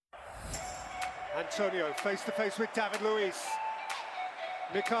Antonio face to face with David Luiz.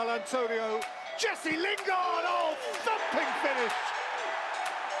 Michail Antonio, Jesse Lingard, oh, thumping finish.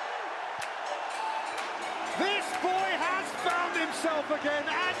 This boy has found himself again,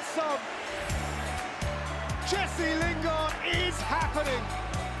 and some. Jesse Lingard is happening.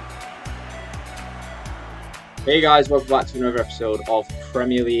 Hey guys, welcome back to another episode of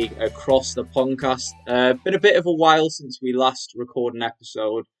Premier League Across the Podcast. Been a bit of a while since we last recorded an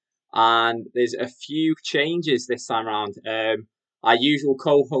episode, and there's a few changes this time around. Our usual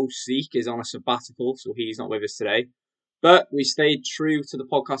co-host Zeke is on a sabbatical, so he's not with us today. But we stayed true to the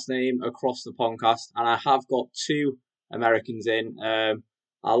podcast name Across the Podcast, and I have got two Americans in.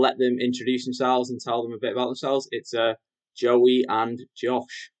 I'll let them introduce themselves and tell them a bit about themselves. It's Joey and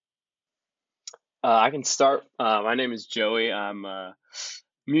Josh. I can start. My name is Joey. I'm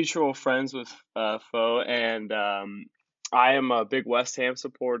mutual friends with Fo, and I am a big West Ham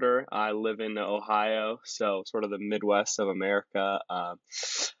supporter. I live in Ohio, so sort of the Midwest of America.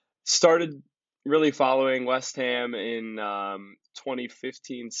 Started really following West Ham in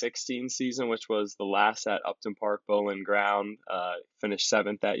 2015-16 season, which was the last at Upton Park Bowling Ground. Finished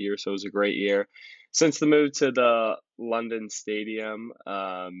 7th that year, so it was a great year. Since the move to the London Stadium,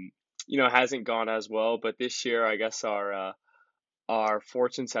 hasn't gone as well, but this year I guess our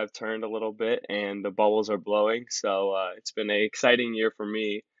fortunes have turned a little bit and the bubbles are blowing. So it's been an exciting year for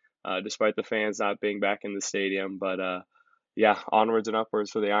me, despite the fans not being back in the stadium. But onwards and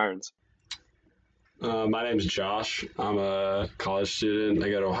upwards for the Irons. My name is Josh. I'm a college student. I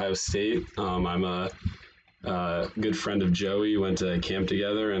go to Ohio State. I'm a good friend of Joey. Went to camp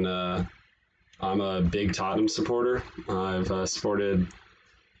together, and I'm a big Tottenham supporter. I've supported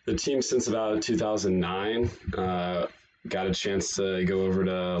the team since about 2009. Got a chance to go over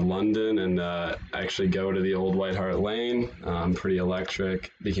to London and actually go to the old White Hart Lane. Pretty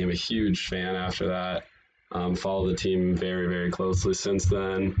electric. Became a huge fan after that. Followed the team very, very closely since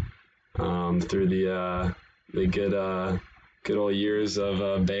then. Through the good old years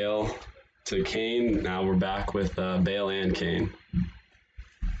of Bale to Kane. Now we're back with Bale and Kane.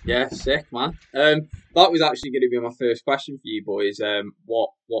 Yeah, sick, man. That was actually going to be my first question for you boys.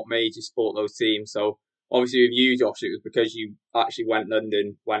 What made you support those teams? So obviously with you, Josh, it was because you actually went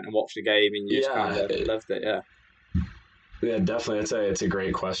and watched the game and you just kind of loved it. Yeah, definitely. It's a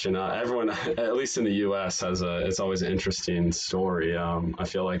great question. Everyone, at least in the U.S., it's always an interesting story. I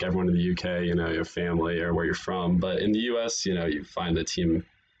feel like everyone in the UK, your family or where you're from, but in the U.S., you find the team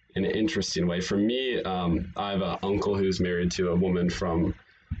in an interesting way. For me, I have an uncle who's married to a woman from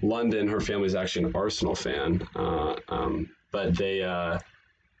London. Her family's actually an Arsenal fan, but they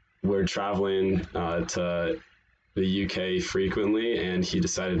were traveling to the UK frequently, and he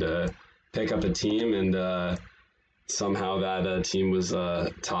decided to pick up a team, and somehow that team was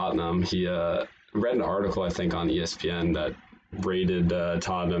Tottenham. He read an article, I think, on ESPN that rated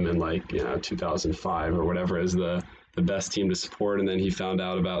Tottenham in 2005 or whatever as the best team to support, and then he found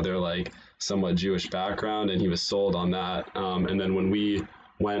out about their somewhat Jewish background, and he was sold on that. And then when we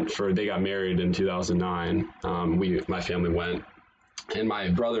they got married in 2009. My family went, and my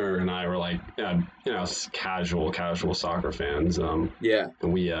brother and I were casual soccer fans. And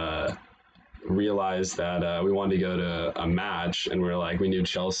we realized that we wanted to go to a match, and we knew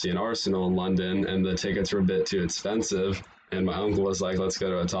Chelsea and Arsenal in London, and the tickets were a bit too expensive. And my uncle was like, "Let's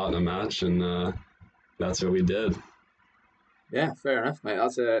go to a Tottenham match," and that's what we did. Yeah, fair enough, mate.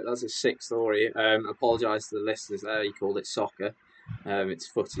 That's a sick story. Apologise to the listeners there. You called it soccer. It's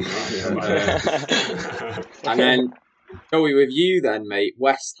footy, and then Joey, with you then, mate.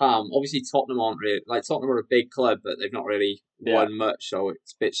 West Ham. Obviously, Tottenham aren't really Tottenham are a big club, but they've not really won much, so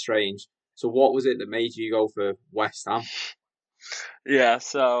it's a bit strange. So, what was it that made you go for West Ham? Yeah,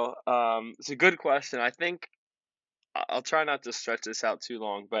 so it's a good question. I think I'll try not to stretch this out too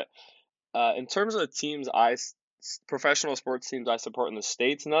long, but in terms of the teams professional sports teams I support in the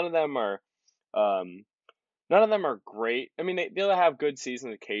States, none of them are great. I mean, they'll have good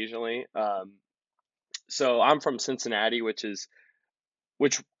seasons occasionally. So I'm from Cincinnati, which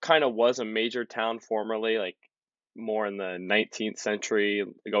kind of was a major town formerly, more in the 19th century,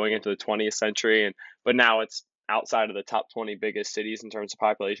 going into the 20th century, but now it's outside of the top 20 biggest cities in terms of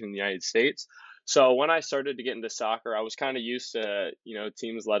population in the United States. So when I started to get into soccer, I was kind of used to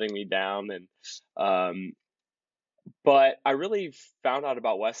teams letting me down, and but I really found out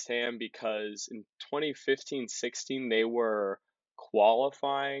about West Ham because in 2015-16 they were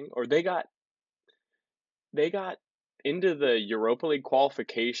qualifying, or they got into the Europa League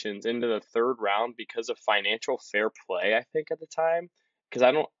qualifications into the third round because of financial fair play, I think, at the time. because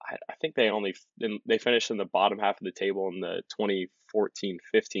I think they finished in the bottom half of the table in the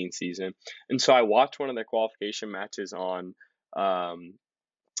 2014-15 season, and so I watched one of their qualification matches on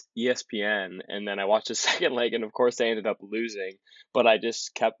ESPN, and then I watched the second leg, and of course they ended up losing, but I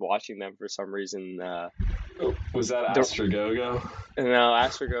just kept watching them for some reason. Was that Astrogogo? No,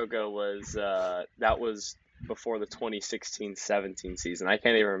 Astrogogo was that was before the 2016-17 season. I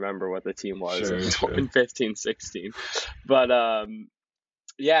can't even remember what the team was in 15-16. But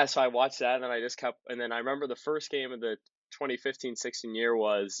yeah, so I watched that, and then and then I remember the first game of the 2015-16 year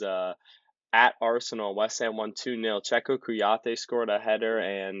was at Arsenal. West Ham won 2-0. Checo Kouyaté scored a header,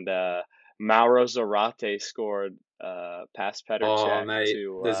 and Mauro Zarate scored past Petr Cech. Oh, mate,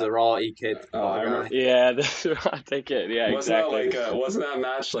 the Zarate kid. Yeah, the Zarate kid. Yeah, exactly. Wasn't that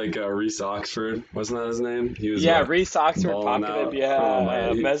match like Reece Oxford? Wasn't that his name? He was Reece Oxford,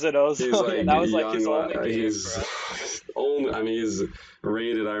 Pakovic, Mezzanoso. That was like his only game for us. He's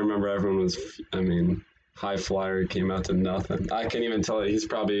rated. I remember everyone was. High flyer came out to nothing. I can't even tell you. He's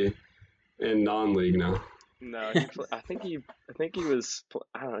probably in non-league now. No, I think he was.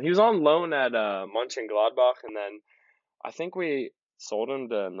 I don't know. He was on loan at Mönchengladbach, and then I think we sold him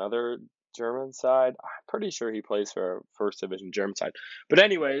to another German side. I'm pretty sure he plays for a first division German side. But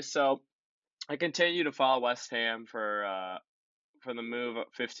anyway, so I continue to follow West Ham for the move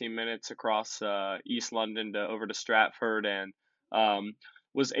 15 minutes across East London over to Stratford, and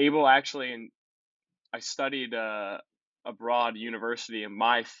was able actually, and I studied abroad university in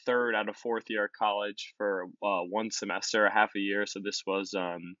my third out of fourth year of college for one semester, a half a year. So this was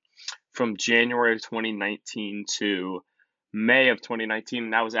from January of 2019 to May of 2019.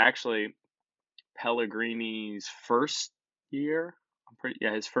 And that was actually Pellegrini's first year.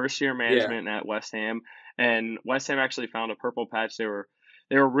 His first year management at West Ham. And West Ham actually found a purple patch. They were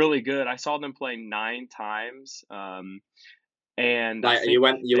really good. I saw them play 9 times. And you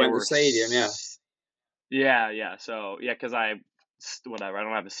went to the stadium, yeah. Yeah. So because I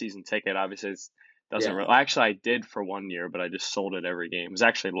don't have a season ticket. Obviously, it doesn't really. Actually, I did for 1 year, but I just sold it every game. It was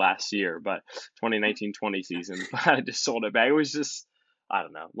actually last year, but 2019-20 season. But I just sold it back. It was just, I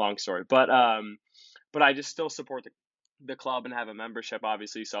don't know, long story. But I just still support the club and have a membership,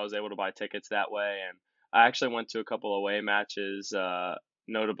 obviously. So I was able to buy tickets that way, and I actually went to a couple away matches.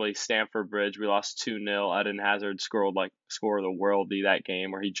 Notably Stamford Bridge, we lost 2-0. Eden Hazard scored the worldie that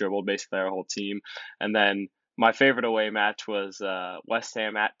game, where he dribbled basically our whole team. And then my favorite away match was West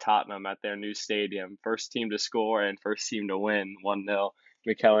Ham at Tottenham at their new stadium. First team to score and first team to win, 1-0,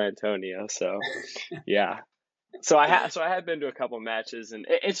 Mikel Antonio. So yeah. So I had been to a couple matches, and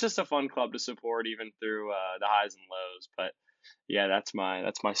it's just a fun club to support even through the highs and lows. But yeah, that's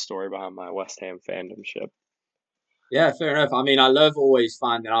my story behind my West Ham fandomship. Yeah, fair enough. I mean, I love always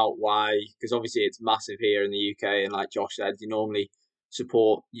finding out why, because obviously it's massive here in the UK, and like Josh said, you normally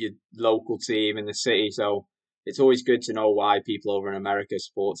support your local team in the city, so it's always good to know why people over in America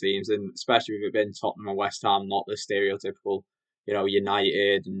support teams, and especially if it's been Tottenham and West Ham, not the stereotypical,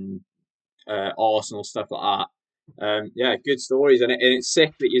 United and Arsenal, stuff like that. Yeah, good stories, and it's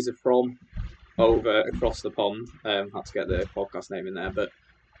sick that you're from over across the pond. Had to get the podcast name in there, but.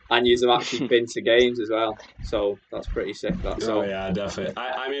 And you've actually been to games as well, so that's pretty sick. Oh yeah, definitely.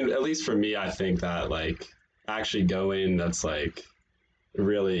 I mean, at least for me, I think that actually going, that's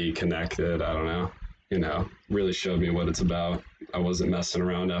really connected. I don't know, really showed me what it's about. I wasn't messing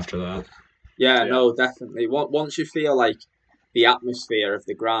around after that. Yeah, no, definitely. Once you feel the atmosphere of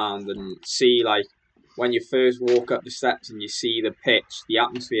the ground and see when you first walk up the steps and you see the pitch, the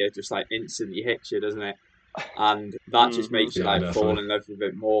atmosphere just instantly hits you, doesn't it? And that just makes you fall in love with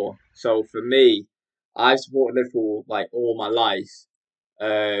it more. So for me, I've supported Liverpool all my life,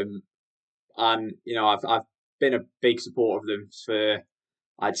 and I've been a big supporter of them for,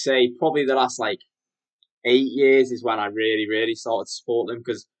 I'd say, probably the last 8 years is when I really, really started to support them,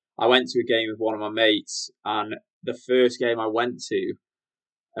 because I went to a game with one of my mates, and the first game I went to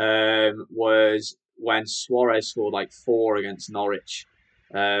was when Suarez scored 4 against Norwich.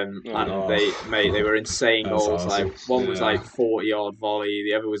 And they were insane goals. Awesome. One was 40-yard volley,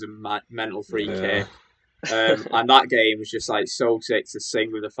 the other was a mental free kick. And that game was just so sick to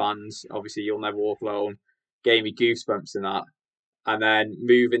sing with the fans. Obviously, You'll Never Walk Alone gave me goosebumps in that. And then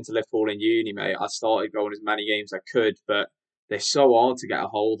moving to Liverpool in uni, mate, I started going as many games as I could, but they're so hard to get a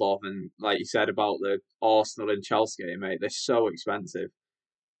hold of. And like you said about the Arsenal and Chelsea game, mate, they're so expensive.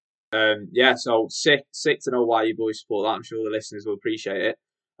 So sick to know why you boys support that. I'm sure the listeners will appreciate it.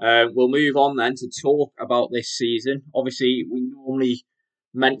 We'll move on then to talk about this season. Obviously, we normally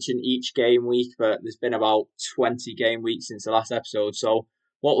mention each game week, but there's been about 20 game weeks since the last episode. So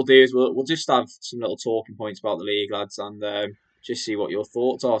what we'll do is we'll just have some little talking points about the league, lads, and just see what your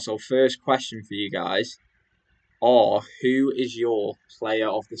thoughts are. So, first question for you guys are, who is your player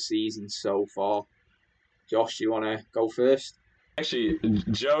of the season so far? Josh, do you want to go first? Actually,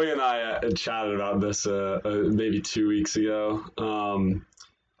 Joey and I chatted about this maybe 2 weeks ago.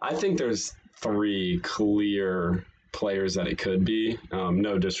 I think there's three clear players that it could be.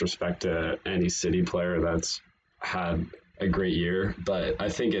 No disrespect to any City player that's had a great year, but I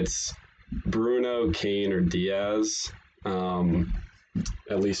think it's Bruno, Kane, or Diaz.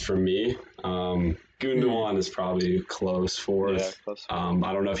 At least for me. Gundogan is probably close fourth. Yeah, close.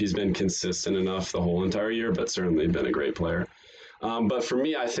 I don't know if he's been consistent enough the whole entire year, but certainly been a great player. But for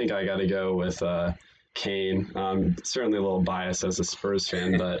me, I think I got to go with Kane. Certainly a little biased as a Spurs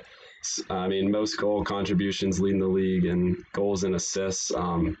fan, but I mean, most goal contributions leading the league and goals and assists.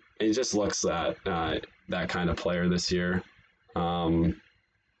 And he just looks that kind of player this year.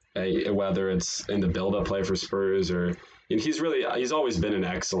 Whether it's in the build-up play for Spurs or he's always been an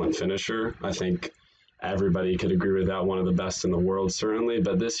excellent finisher. I think everybody could agree with that. One of the best in the world, certainly.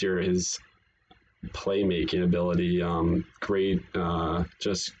 But this year, his playmaking ability,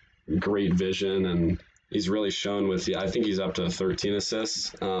 just great vision, and he's really shown with. I think he's up to 13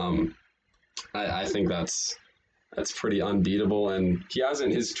 assists. I think that's pretty unbeatable, and he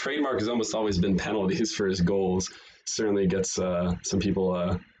hasn't. His trademark has almost always been penalties for his goals. Certainly gets some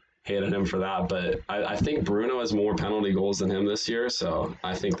people hated him for that, but I think Bruno has more penalty goals than him this year, so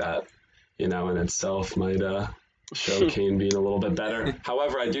I think that in itself might show Kane being a little bit better.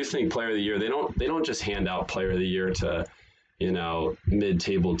 However, I do think Player of the Year, they don't just hand out Player of the Year to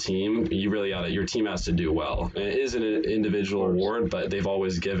mid-table team. You really your team has to do well. It is an individual award, but they've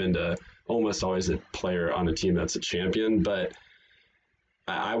always given to almost always a player on a team that's a champion. But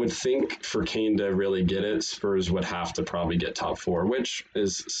I would think for Kane to really get it, Spurs would have to probably get top four, which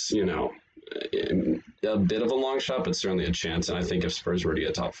is, a bit of a long shot, but certainly a chance. And I think if Spurs were to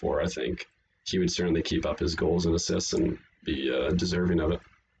get top four, I think he would certainly keep up his goals and assists and be deserving of it.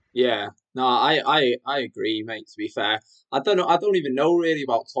 Yeah, no, I agree, mate. To be fair, I don't even know really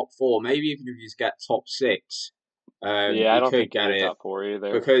about top four. Maybe even if you just get top six, I you don't could think get it top four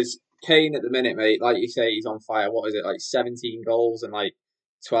either. because Kane at the minute, mate, like you say, he's on fire. What is it, like 17 goals and like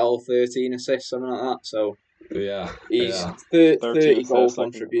 12, 13 assists, something like that. So yeah, he's 30 goal assists,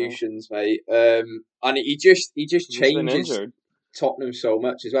 contributions, mate. And he just He's been changes injured. Tottenham so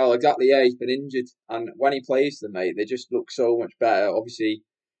much as well. Exactly, yeah, he's been injured, and when he plays them, mate, they just look so much better. Obviously,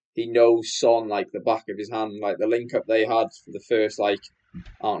 he knows Son like the back of his hand. Like the link up they had for the first, I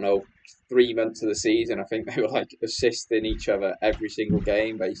don't know, 3 months of the season. I think they were like assisting each other every single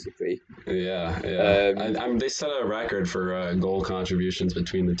game, basically. Yeah. They set a record for goal contributions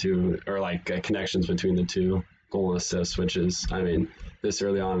between the two, or connections between the two, goal and assists, which is, I mean, this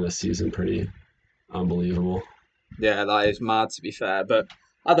early on in the season, pretty unbelievable. Yeah, that is mad, to be fair. But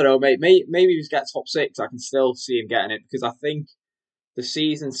I don't know, mate. Maybe if he gets top six, I can still see him getting it, because I think the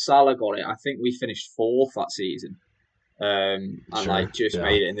season Salah got it, I think we finished fourth that season. And made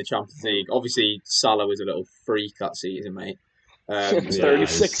it in the Champions League. Obviously, Salah was a little freak that season, mate.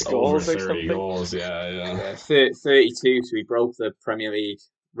 36 goals or 30 something. goals, yeah. 32, so he broke the Premier League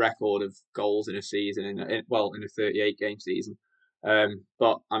record of goals in a season, in a 38-game season.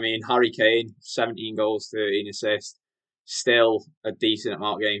 But, I mean, Harry Kane, 17 goals, 13 assists, still a decent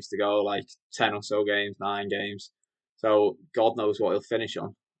amount of games to go, like 10 or so games, 9 games. So, God knows what he'll finish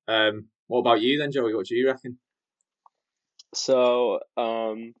on. What about you then, Joey? What do you reckon? So,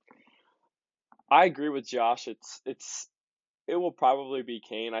 I agree with Josh. It will probably be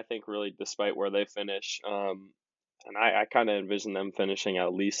Kane, I think, really, despite where they finish. And I kind of envision them finishing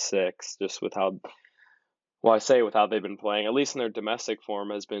at least 6, just with how they've been playing. At least in their domestic form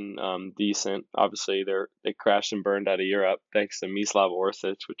has been decent. Obviously, they crashed and burned out of Europe thanks to Mislav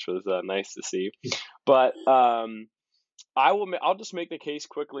Orsic, which was nice to see. But I'll just make the case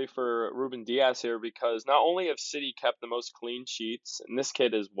quickly for Ruben Diaz here, because not only have City kept the most clean sheets, and this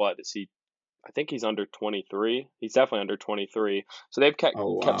kid is he? I think he's under 23. He's definitely under 23. So they've kept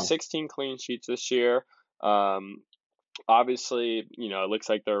 16 clean sheets this year. Obviously, it looks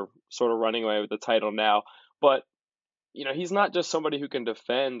like they're sort of running away with the title now. But, he's not just somebody who can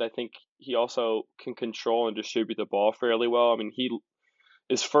defend. I think he also can control and distribute the ball fairly well. I mean, he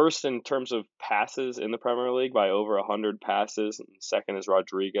is first in terms of passes in the Premier League by over 100 passes, and second is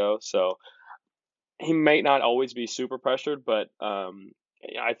Rodrigo. So he might not always be super pressured, but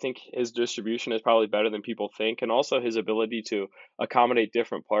I think his distribution is probably better than people think, and also his ability to accommodate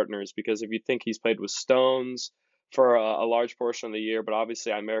different partners, because if you think he's played with Stones for a large portion of the year, but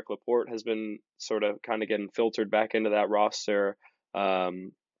obviously Aymeric Laporte has been sort of kind of getting filtered back into that roster.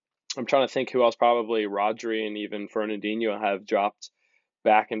 I'm trying to think who else. Probably Rodri and even Fernandinho have dropped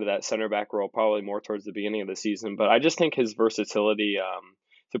back into that center back role, probably more towards the beginning of the season. But I just think his versatility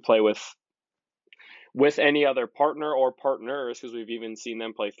to play with any other partner or partners, because we've even seen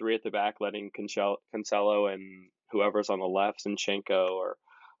them play three at the back, letting Cancelo and whoever's on the left, Zinchenko, or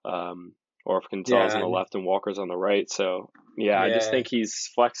if Cancelo's on the left and Walker's on the right. So I just think he's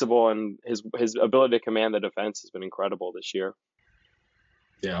flexible, and his ability to command the defense has been incredible this year.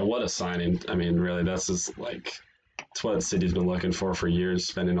 Yeah, what a signing. I mean, really, that's just it's what City's been looking for years,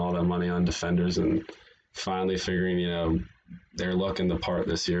 spending all that money on defenders and finally figuring, they're looking the part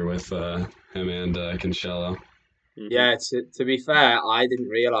this year with him and Cancelo. Yeah, to be fair, I didn't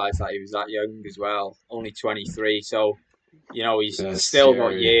realise that he was that young as well, only 23. So, he's That's still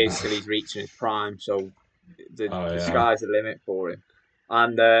scary. got years till he's reaching his prime. So, the sky's the limit for him.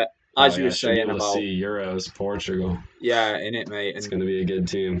 And as you were saying about see Euros, Portugal. Yeah, in it, mate. It's going to be a good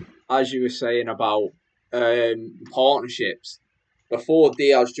team. As you were saying about partnerships, before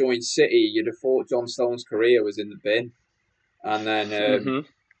Diaz joined City, you'd have thought John Stones' career was in the bin. And then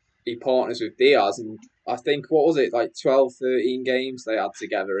he partners with Diaz, and I think, 12, 13 games they had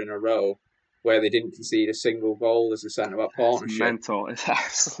together in a row where they didn't concede a single goal as a centre-back partnership. It's mental.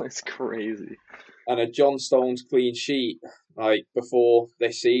 It's crazy. And a John Stones clean sheet, before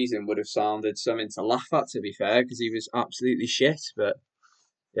this season, would have sounded something to laugh at, to be fair, because he was absolutely shit. But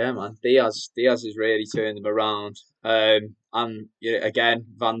yeah, man, Diaz has really turned them around. And again,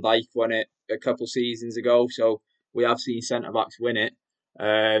 Van Dijk won it a couple seasons ago, so we have seen centre backs win it.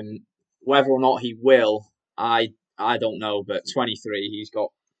 Whether or not he will, I don't know. But 23, he's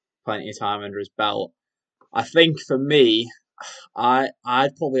got plenty of time under his belt. I think for me, I'd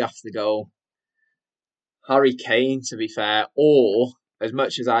probably have to go Harry Kane, to be fair, or as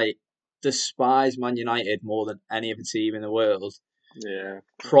much as I despise Man United more than any other team in the world,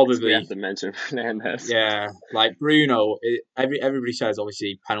 probably we have to mention Fernandes. Yeah, like Bruno, everybody says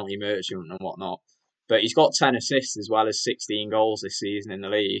obviously penalty merchant and whatnot, but he's got 10 assists as well as 16 goals this season in the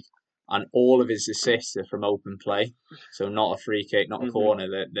league, and all of his assists are from open play, so not a free kick, not a corner.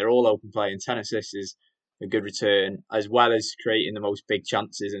 They're all open play, and 10 assists is a good return, as well as creating the most big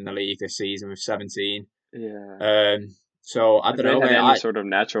chances in the league this season with 17. Yeah. So I don't know, mate. Any sort of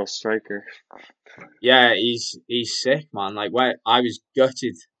natural striker. Yeah, he's sick, man. Like, where I was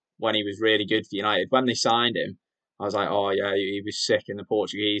gutted when he was really good for United. When they signed him, I was like, oh yeah, he was sick in the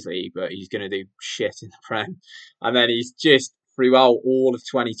Portuguese league, but he's going to do shit in the Prem. And then he's just, throughout all of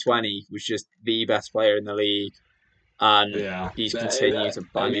 2020, was just the best player in the league. And he's continued to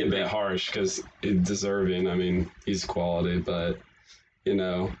bang it. A bit harsh because he's deserving. I mean, he's quality, but he's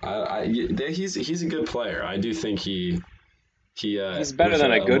a good player. I do think he's better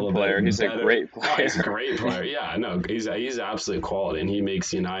than a good player. He's a great player. Oh, he's a great player. Yeah, no, he's absolute quality, and he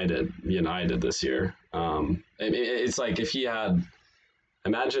makes United this year. It's like if he had,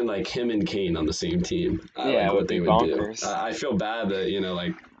 imagine like him and Kane on the same team. It would be bonkers. Do. I feel bad that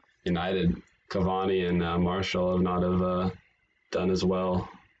like United, Cavani and Martial have done as well.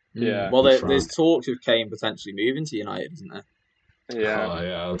 Yeah. Well, there's talks of Kane potentially moving to United, isn't there? Yeah. Oh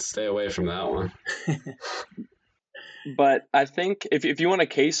yeah, let's stay away from that one. But I think if you want a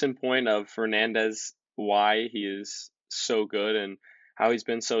case in point of Fernandes, why he is so good and how he's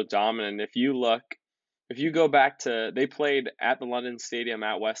been so dominant, if you go back to, they played at the London Stadium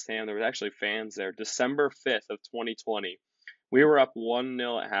at West Ham. There was actually fans there. December 5th of 2020. We were up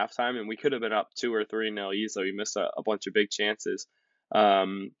 1-0 at halftime, and we could have been up 2 or 3-0 easily. We missed a bunch of big chances.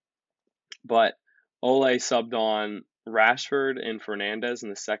 But Ole subbed on Rashford and Fernandes in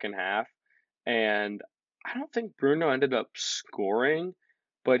the second half, and I don't think Bruno ended up scoring,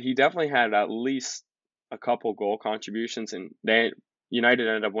 but he definitely had at least a couple goal contributions, and United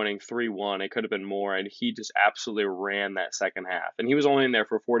ended up winning 3-1. It could have been more, and he just absolutely ran that second half. And he was only in there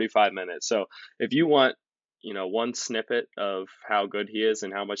for 45 minutes. So if you want, one snippet of how good he is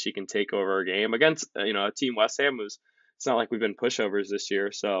and how much he can take over a game against, a team West Ham it's not like we've been pushovers this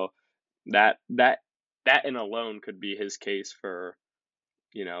year. So that in alone could be his case for,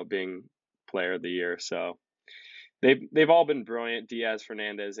 being player of the year. So they've all been brilliant, Diaz,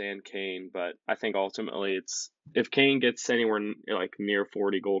 Fernandes, and Kane. But I think ultimately if Kane gets anywhere like near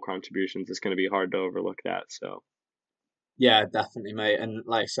 40 goal contributions, it's going to be hard to overlook that. So yeah, definitely, mate. And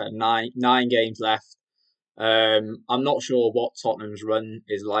like I said, nine games left. I'm not sure what Tottenham's run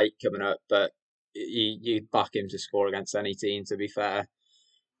is like coming up, but you'd back him to score against any team, to be fair.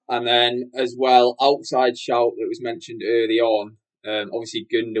 And then as well, outside shout that was mentioned early on, obviously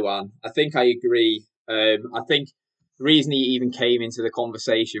Gundogan. I think I agree. I think the reason he even came into the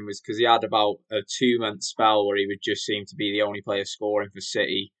conversation was because he had about a 2-month spell where he would just seem to be the only player scoring for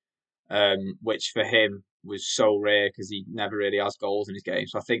City. which for him was so rare because he never really has goals in his game.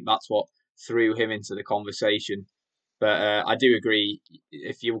 So I think that's what threw him into the conversation. But I do agree,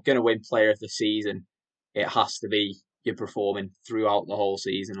 if you're going to win Player of the Season, it has to be you're performing throughout the whole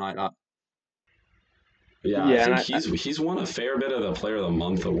season like that. Yeah, I think he's won a fair bit of the Player of the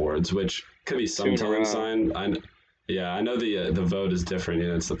Month awards, which could be sometimes signed. I know the vote is different,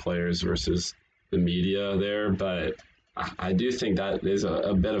 it's the players versus the media there, but I do think that is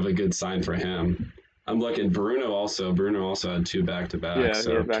a bit of a good sign for him. I'm looking. Bruno also had 2 back-to-back,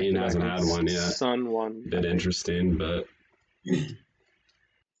 so Kane hasn't had one yet. Son won. Bit interesting, but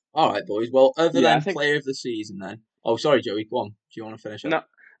all right, boys. Well, other than Player of the Season, then. Oh, sorry, Joey. Go on. Do you want to finish up? No,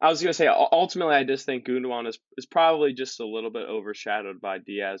 I was gonna say ultimately, I just think Gundogan is probably just a little bit overshadowed by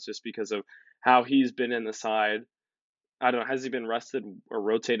Diaz, just because of how he's been in the side. I don't know, has he been rested or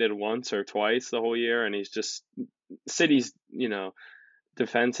rotated once or twice the whole year? And he's just City's,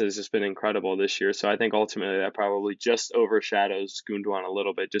 defense has just been incredible this year. So I think ultimately that probably just overshadows Gundogan a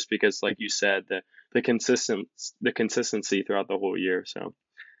little bit, just because, like you said, the consistency throughout the whole year. So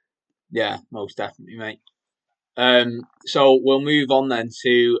yeah, most definitely, mate. So we'll move on then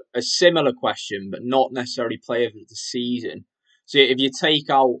to a similar question, but not necessarily Player of the Season. So if you take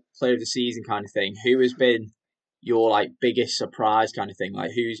out Player of the Season kind of thing, who has been your biggest surprise kind of thing?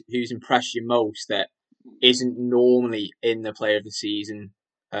 Like who's impressed you most that isn't normally in the Player of the Season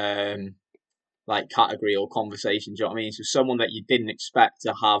category or conversation? Do you know what I mean? So someone that you didn't expect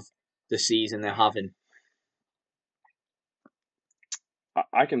to have the season they're having.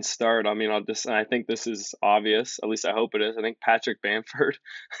 I can start. I mean, I think this is obvious. At least I hope it is. I think Patrick Bamford.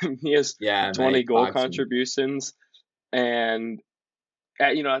 He has 20 goal contributions, and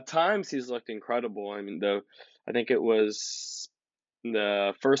at times he's looked incredible. I mean, I think it was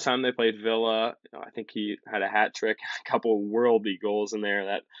the first time they played Villa. I think he had a hat trick, a couple of worldly goals in there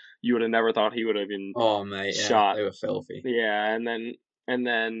that you would have never thought he would have been. Oh mate, shot. They were filthy. Yeah, and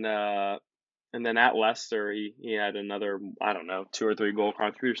then at Leicester, he had another, 2 or 3 goal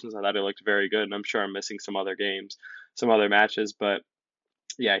contributions. I thought he looked very good, and I'm sure I'm missing some other games, some other matches, but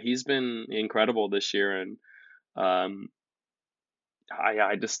yeah, he's been incredible this year, and I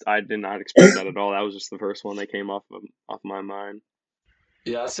did not expect that at all. That was just the first one that came off my mind.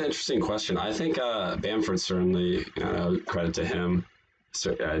 Yeah, that's an interesting question. I think Bamford certainly, credit to him.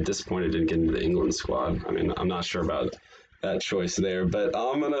 Disappointed didn't get into the England squad. I mean, I'm not sure about that choice there, but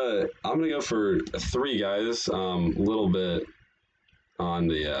I'm gonna go for 3 guys. A little bit on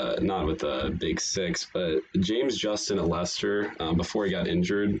the not with the big 6, but James Justin at Leicester before he got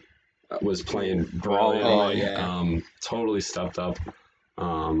injured was playing brilliantly. Totally stepped up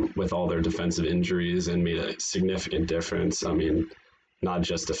with all their defensive injuries and made a significant difference. I mean, not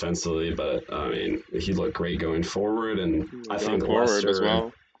just defensively, but I mean, he looked great going forward, and I think Leicester as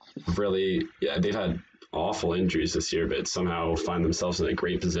well. Really, they've had awful injuries this year, but somehow find themselves in a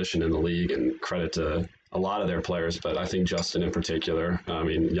great position in the league, and credit to a lot of their players, but I think Justin in particular. I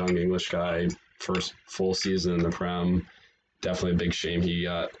mean, young English guy, first full season in the Prem. Definitely a big shame he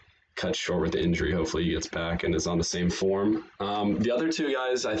got cut short with the injury. Hopefully he gets back and is on the same form. The other 2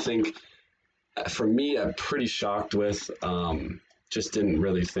 guys, I think, for me, I'm pretty shocked with. Just didn't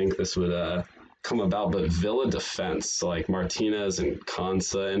really think this would come about, but Villa defense, like Martinez and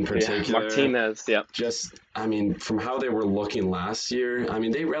Konsa in particular. Yeah, Martinez, yep. Just, I mean, from how they were looking last year, I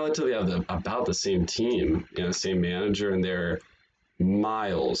mean, they relatively have about the same team, same manager, and they're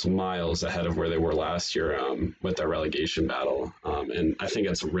miles ahead of where they were last year with their relegation battle. And I think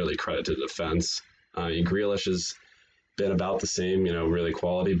it's really credit to the defense. Grealish has been about the same, really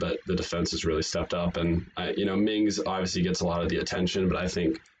quality, but the defense has really stepped up. And, Mings obviously gets a lot of the attention, but I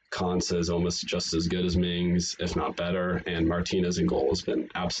think Konsa is almost just as good as Mings, if not better. And Martinez in goal has been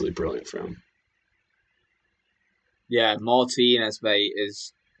absolutely brilliant for him. Yeah, Martinez, mate,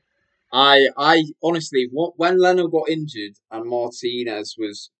 is... I honestly, when Leno got injured and Martinez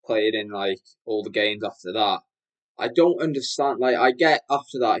was playing in, all the games after that, I don't understand. I get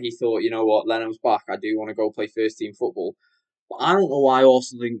after that he thought, you know what, Leno's back, I do want to go play first team football. But I don't know why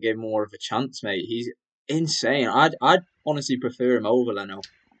Arsenal didn't give more of a chance, mate. He's insane. I'd honestly prefer him over Leno,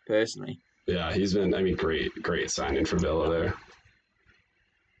 personally. Yeah, he's been, great signing for Villa there.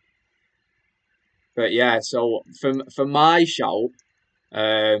 But yeah, so for my shout,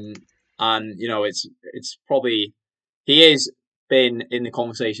 and it's probably, he has been in the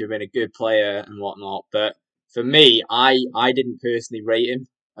conversation of being a good player and whatnot, but for me, I didn't personally rate him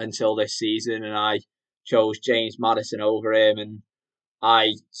until this season, and I chose James Maddison over him, and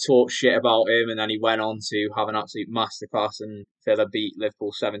I talked shit about him, and then he went on to have an absolute masterclass, and Villa beat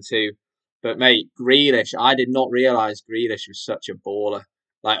Liverpool 7-2. But mate, Grealish, I did not realise Grealish was such a baller.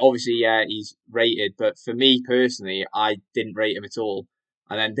 Like, obviously, yeah, he's rated, but for me personally, I didn't rate him at all.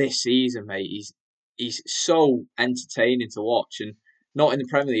 And then this season, mate, he's so entertaining to watch, and not in the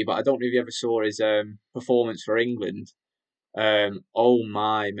Premier League, but I don't know if you ever saw his performance for England. Oh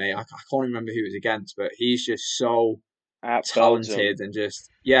my, mate, I can't remember who it was against, but he's just so At Belgium. talented and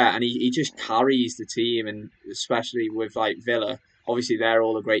just yeah, and he just carries the team, and especially with like Villa, obviously they're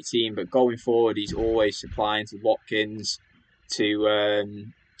all a great team, but going forward, he's always supplying to Watkins, to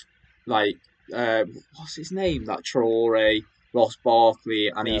like what's his name, that Traore, Ross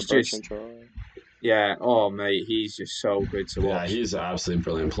Barkley, and Yeah, he's just Bertrand Traore. yeah, oh mate, he's just so good to Yeah, watch. he's an absolutely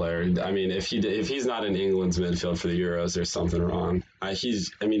brilliant player. I mean, if he's not in England's midfield for the Euros, there's something wrong. I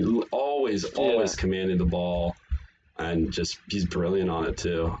mean, Yeah. always commanding the ball, and just he's brilliant on it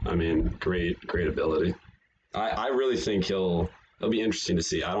too. I mean, great ability. I really think he'll be interesting to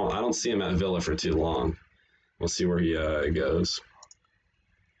see. I don't see him at Villa for too long. We'll see where he goes.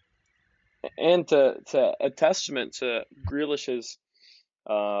 And to a testament to Grealish's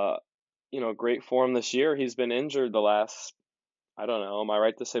uh great form this year, he's been injured the last, I don't know, am I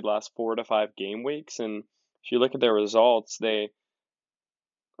right to say last 4 to 5 game weeks? And if you look at their results, they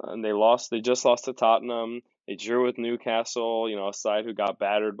just lost to Tottenham. They drew with Newcastle, a side who got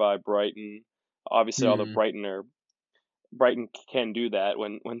battered by Brighton. Obviously, all the Hmm. Brighton can do that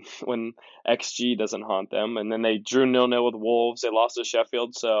when XG doesn't haunt them. And then they drew 0-0 with Wolves. They lost to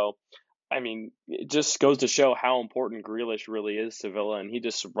Sheffield. So I mean, it just goes to show how important Grealish really is to Villa, and he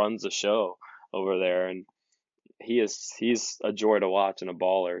just runs the show over there. And he's a joy to watch and a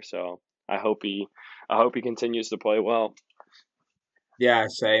baller. So I hope he continues to play well. Yeah,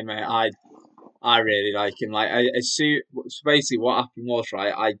 same, mate. I really like him. Like, as soon, so basically, what happened was,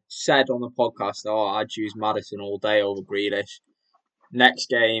 right, I said on the podcast, oh, I'd choose Madison all day over Grealish. Next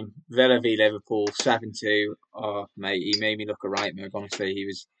game, Villa v Liverpool, 7-2. Oh, mate, he made me look a right move. Honestly, he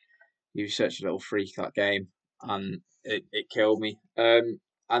was such a little freak that game, and it killed me. And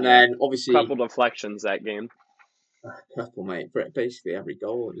Yeah, then obviously, couple deflections that game. couple, mate, basically every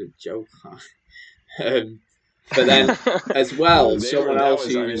goal was a joke. um, but then as well, They were someone that else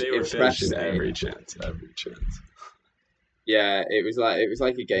was I mean who's they were finishing impressed me. every chance, every chance. Yeah, it was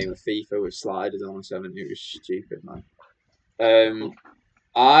like a game of FIFA with sliders on or something. It was stupid, man. Um,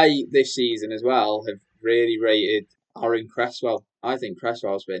 I this season as well have really rated Aaron Cresswell. I think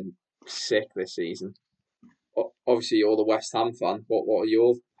Cresswell's been sick this season. Obviously, you're the West Ham fan. What are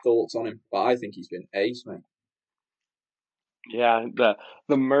your thoughts on him? But I think he's been ace, mate. Yeah, the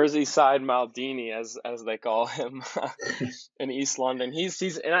Merseyside Maldini, as they call him in East London. He's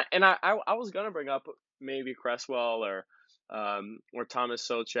I was gonna bring up maybe Cresswell or Thomas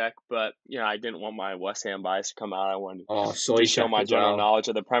Soucek, but I didn't want my West Ham bias to come out. I wanted Oh, to show Soychek my as general well. knowledge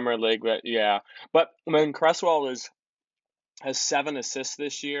of the Premier League. But yeah, but when Cresswell has 7 assists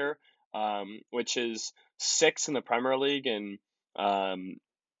this year, which is 6 in the Premier League and um,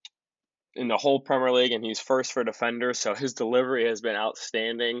 in the whole Premier League, and he's first for defenders. So his delivery has been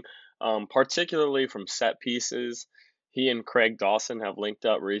outstanding, particularly from set pieces. He and Craig Dawson have linked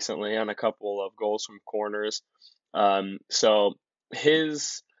up recently on a couple of goals from corners. So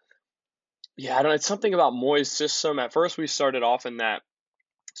his, yeah, I don't know. It's something about Moyes' system. At first, we started off in that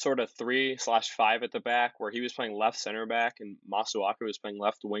sort of 3/5 at the back, where he was playing left center back and Masuaku was playing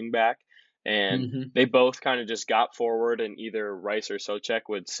left wing back. And Hmm. they both kind of just got forward, and either Rice or Socek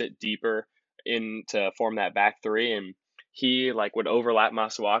would sit deeper in to form that back three. And he like would overlap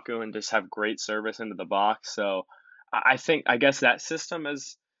Masuaku and just have great service into the box. So I guess that system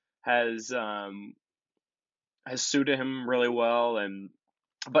has um, has suited him really well. And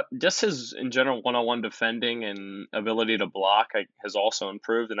but just his in general one-on-one defending and ability to block has also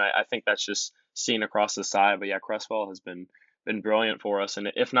improved, and I think that's just seen across the side. But yeah, Cresswell has been brilliant for us,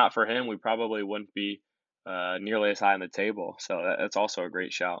 and if not for him, we probably wouldn't be nearly as high on the table. So that's also a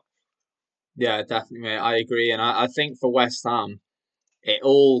great shout. Yeah, definitely, mate. I agree, and I think for West Ham, it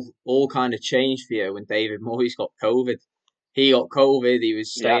all kind of changed for you when David Moyes got COVID. He got COVID. He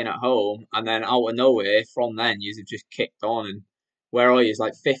was Yeah, staying at home, and then out of nowhere, from then, you have just kicked on. And where are you? It's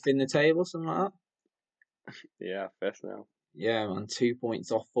like fifth in the table, something like that. yeah, fifth now. Yeah, man, 2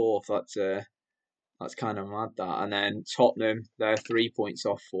 points off fourth. That's kind of mad. That, and then Tottenham, they're 3 points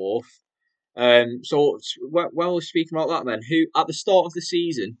off fourth. So while we're speaking about that, then who at the start of the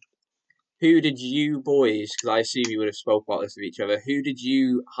season, who did you boys? Because I assume you would have spoke about this with each other. Who did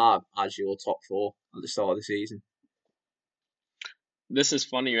you have as your top four at the start of the season? This is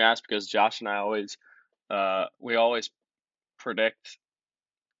funny you ask because Josh and I always predict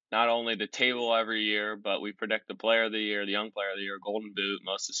not only the table every year, but we predict the player of the year, the young player of the year, golden boot,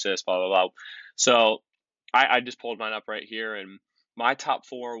 most assists, blah blah blah. So I just pulled mine up right here, and my top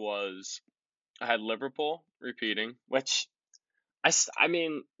four was I had Liverpool repeating, which I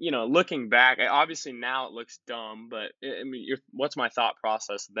mean, looking back, obviously now it looks dumb, but I mean, what's my thought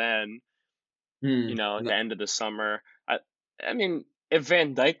process then? At the end of the summer, I mean, if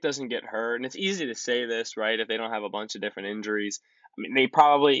Van Dijk doesn't get hurt, and it's easy to say this, right? If they don't have a bunch of different injuries, I mean, they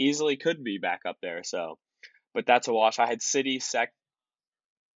probably easily could be back up there. So, but that's a wash. I had City second,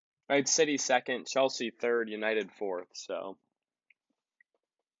 Chelsea third, United fourth. So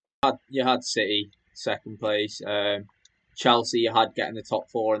you had City second place. Chelsea you had getting the top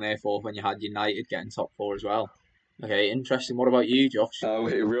four and their fourth, and you had United getting top four as well. Okay, interesting. What about you, Josh?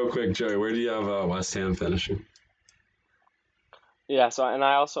 Wait, real quick, Joey, where do you have West Ham finishing? Yeah, so and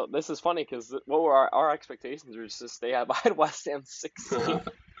I also this is funny because what were our expectations were just I had West Ham 16.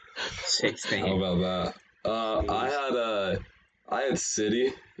 16. How about that? I had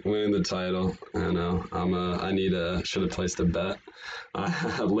City winning the title. I know should have placed a bet. I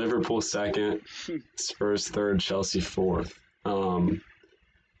had Liverpool second, Spurs third, Chelsea fourth. That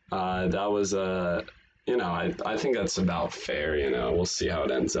was I think that's about fair. We'll see how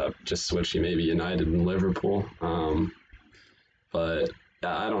it ends up. Just switching maybe United and Liverpool. But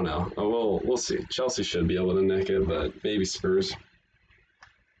yeah, I don't know. We'll see. Chelsea should be able to nick it, but maybe Spurs.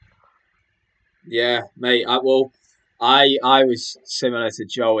 Yeah, mate. I was similar to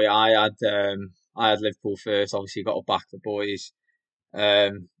Joey. I had Liverpool first. Obviously, got to back the boys.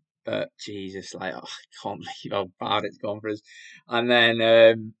 But Jesus, I can't believe how bad it's gone for us. And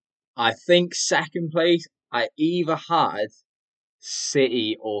then I think second place, I either had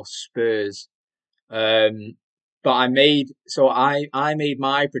City or Spurs. But I made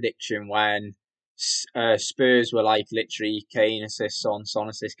my prediction when Spurs were like literally Kane assists on, Son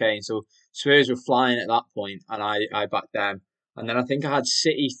assists Kane. So Spurs were flying at that point, and I backed them. And then I think I had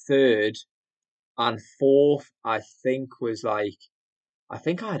City third, and fourth I think I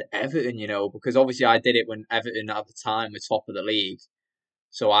had Everton, because obviously I did it when Everton at the time were top of the league.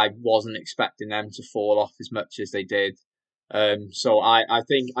 So I wasn't expecting them to fall off as much as they did. So I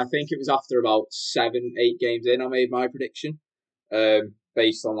think it was after about 7-8 games in I made my prediction,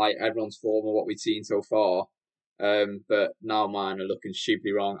 based on like everyone's form and what we'd seen so far. But now mine are looking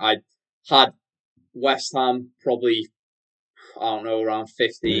stupidly wrong. I had West Ham probably, I don't know, around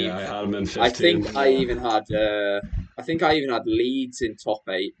 15. Yeah, I had them in 15. I even had Leeds in top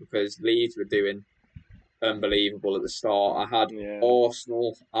 8 because Leeds were doing unbelievable at the start. I had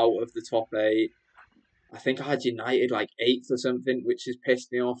Arsenal out of the top 8. I think I had United like 8th or something, which has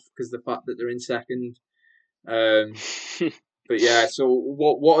pissed me off because the fact that they're in second. But yeah, so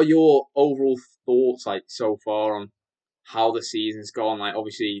what are your overall thoughts like so far on how the season's gone? Like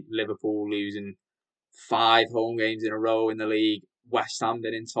obviously Liverpool losing 5 home games in a row in the league, West Ham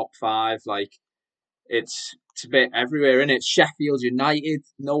been in top 5. Like it's a bit everywhere, isn't it? Sheffield United,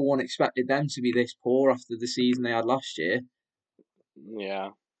 no one expected them to be this poor after the season they had last year.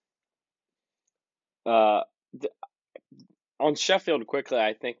 Yeah. On Sheffield quickly,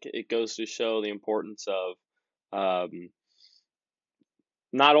 I think it goes to show the importance of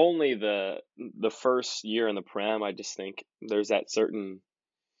not only the first year in the Prem. I just think there's that certain,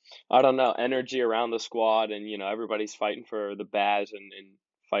 I don't know, energy around the squad, and everybody's fighting for the badge and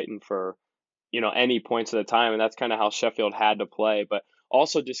fighting for any points at a time, and that's kind of how Sheffield had to play. But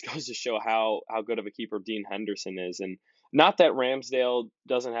also just goes to show how good of a keeper Dean Henderson is, and not that Ramsdale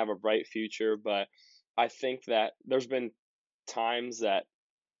doesn't have a bright future, but I think that there's been times that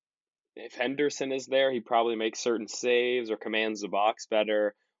if Henderson is there, he probably makes certain saves or commands the box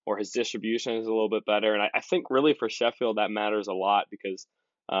better, or his distribution is a little bit better. And I think really for Sheffield that matters a lot because,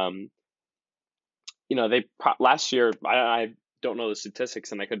 they last year I don't know the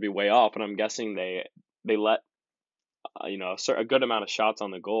statistics and I could be way off, but I'm guessing they let a good amount of shots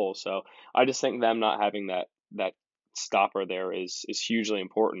on the goal. So I just think them not having that stopper there is hugely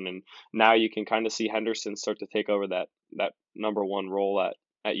important, and now you can kind of see Henderson start to take over that number one role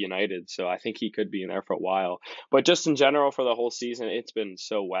at United. So I think he could be in there for a while. But just in general for the whole season, it's been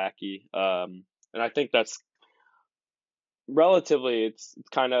so wacky, and I think that's relatively it's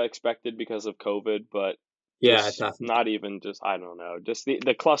kind of expected because of COVID, but not even just, I don't know, just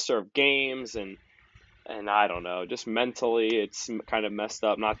the cluster of games and I don't know, just mentally it's kind of messed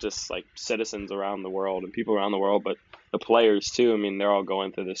up, not just like citizens around the world and people around the world, but the players too. I mean, they're all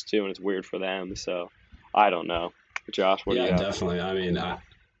going through this too, and it's weird for them. So I don't know. Josh, what do you have? Yeah, definitely. I mean,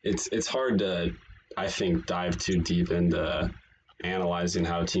 it's hard to, I think, dive too deep into analyzing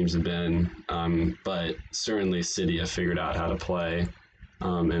how teams have been, but certainly City have figured out how to play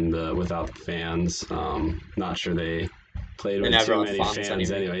and without the fans. Not sure they played They with never too had many fans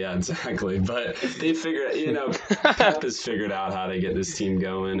fans anyway. anyway. Yeah, exactly. But they figured, Pep has figured out how to get this team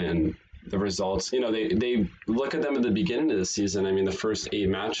going, and the results. They look at them at the beginning of the season. I mean, the first 8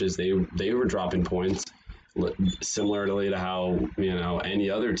 matches, they were dropping points, similarly to how any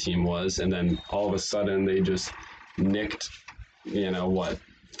other team was, and then all of a sudden they just nicked,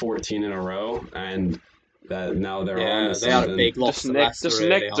 14 in a row, and that now they're on to Yeah, they had a something. big loss to Leicester just early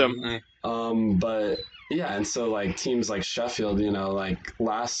nicked on, them. didn't But yeah, and so like teams like Sheffield, like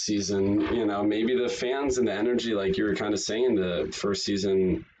last season, maybe the fans and the energy, like you were kind of saying, the first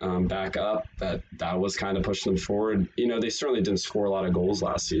season back up, that was kind of pushing them forward. They certainly didn't score a lot of goals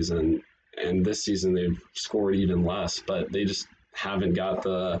last season, and this season they've scored even less, but they just haven't got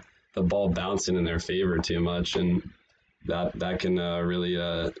the ball bouncing in their favor too much, and that can really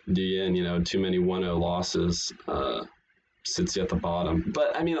do you in. Too many 1-0 losses sits you at the bottom.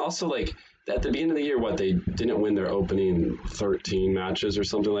 But I mean, also like at the beginning of the year, they didn't win their opening 13 matches or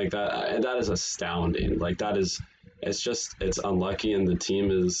something like that. And that is astounding. Like it's unlucky, and the team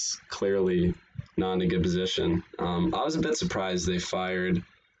is clearly not in a good position. I was a bit surprised they fired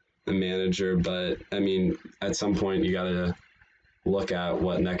the manager, but I mean, at some point you got to look at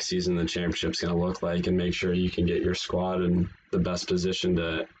what next season the championship's going to look like and make sure you can get your squad in the best position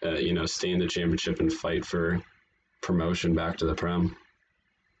to stay in the championship and fight for promotion back to the Prem.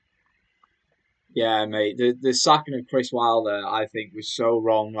 Yeah, mate. The sacking of Chris Wilder, I think, was so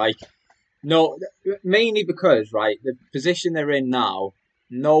wrong. Like, no, mainly because, right, the position they're in now,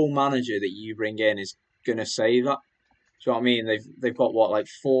 no manager that you bring in is gonna say that. Do you know what I mean? They've got what, like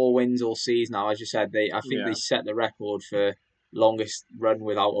 4 wins all season now. As you said, I think they set the record for longest run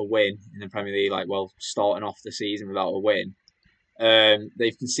without a win in the Premier League. Like, well, starting off the season without a win.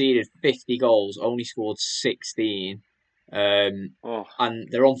 They've conceded 50 goals, only scored 16. And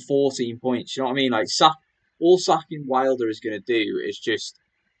they're on 14 points. You know what I mean? Like, all sacking Wilder is going to do is just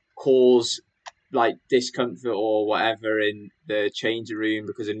cause like discomfort or whatever in the changing room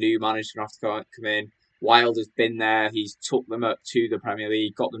because a new manager's going to have to come in. Wilder's been there. He's took them up to the Premier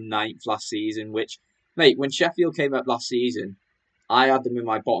League, got them 9th last season, which, mate, when Sheffield came up last season, I had them in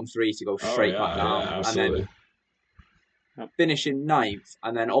my bottom 3 to go straight back down. Yeah, absolutely. And then finishing 9th,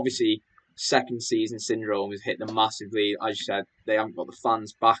 and then obviously second season syndrome has hit them massively. As you said, they haven't got the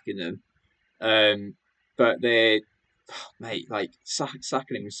fans backing them. But mate, like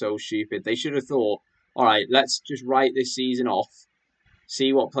sacking him was so stupid. They should have thought, all right, let's just write this season off,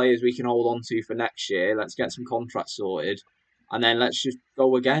 see what players we can hold on to for next year. Let's get some contracts sorted, and then let's just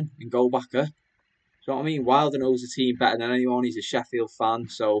go again and go back up. Do you know what I mean? Wilder knows the team better than anyone. He's a Sheffield fan,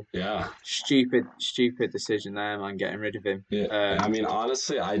 so yeah, stupid decision there, man. Getting rid of him. Yeah, I mean,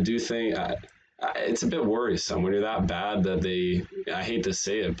 honestly, I do think it's a bit worrisome when you're that bad that I hate to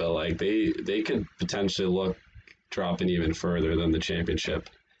say it, but like they could potentially look dropping even further than the championship,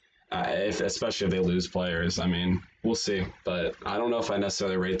 especially if they lose players. I mean, we'll see, but I don't know if I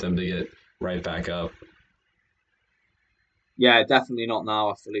necessarily rate them to get right back up. Yeah, definitely not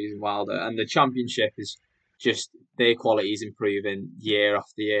now after losing Wilder. And the championship is just, their quality is improving year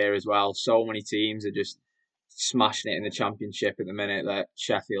after year as well. So many teams are just smashing it in the championship at the minute that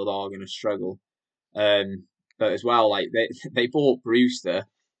Sheffield are going to struggle. But as well, like they bought Brewster,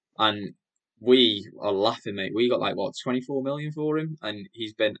 and we are laughing, mate. We got like 24 million for him, and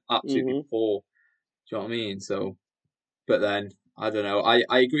he's been absolutely poor. Do you know what I mean? So, but then I don't know.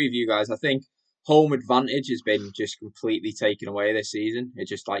 I agree with you guys. I think home advantage has been just completely taken away this season. It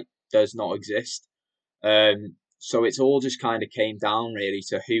just does not exist. So it's all just kind of came down really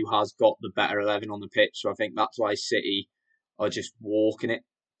to who has got the better 11 on the pitch. So I think that's why City are just walking it,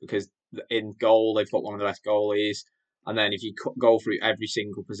 because in goal they've got one of the best goalies, and then if you go through every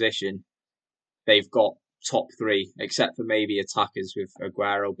single position, they've got top 3, except for maybe attackers with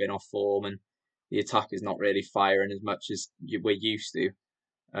Aguero being off form, and the attacker's not really firing as much as we're used to.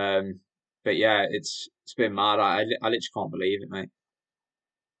 But yeah, it's been mad. I literally can't believe it, mate.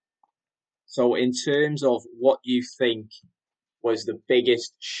 So in terms of what you think was the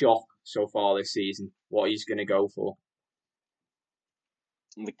biggest shock so far this season, what are you going to go for?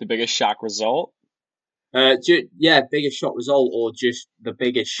 Like the biggest shock result? Biggest shock result, or just the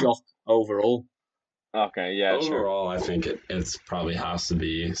biggest shock overall? Okay, yeah, overall, sure. I think it's probably has to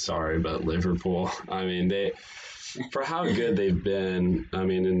be, but Liverpool. I mean, for how good they've been, I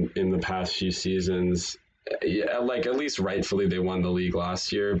mean, in the past few seasons, yeah, like at least rightfully they won the league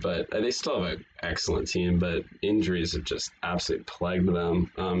last year, but they still have an excellent team. But injuries have just absolutely plagued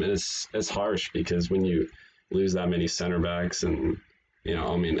them, and it's harsh because when you lose that many center backs, and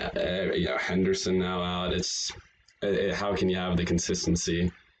Henderson now out, how can you have the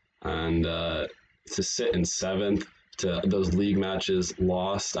consistency and to sit in 7th? to those league matches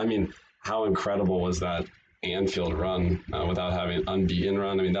lost. I mean, how incredible was that Anfield run without having an unbeaten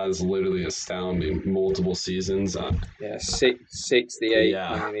run? I mean, that is literally astounding. Multiple seasons. Yeah, 68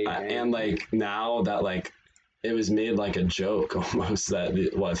 Yeah, Premier League games. and like now that like it was made like a joke almost that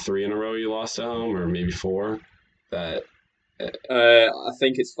what 3 in a row you lost at home or maybe 4 that I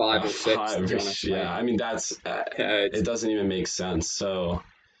think it's 5 or 6. To be honest, yeah, mate. I mean that's it doesn't even make sense. So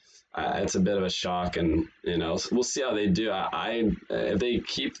it's a bit of a shock, and we'll see how they do. If they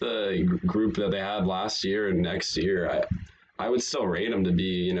keep the group that they had last year and next year, I would still rate them to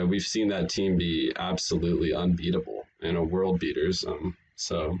be. We've seen that team be absolutely unbeatable, world beaters.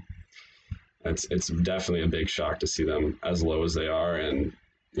 So it's definitely a big shock to see them as low as they are, and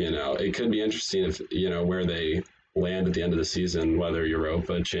it could be interesting if where they land at the end of the season, whether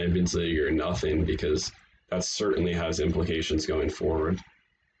Europa, Champions League, or nothing, because that certainly has implications going forward.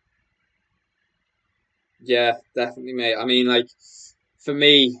 Yeah, definitely, mate. I mean, like, for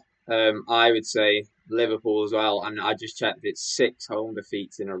me, I would say Liverpool as well. And I just checked, it's 6 home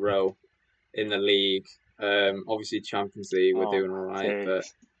defeats in a row in the league. Obviously, Champions League, we're doing all right.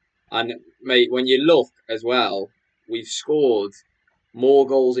 And, mate, when you look as well, we've scored more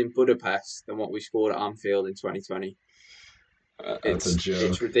goals in Budapest than what we scored at Anfield in 2020. That's a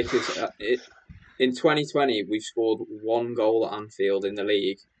joke. It's ridiculous. In 2020, we've scored 1 goal at Anfield in the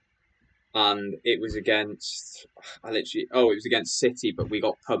league. And it was against, it was against City, but we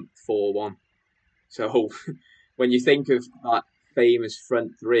got pumped 4-1. So when you think of that famous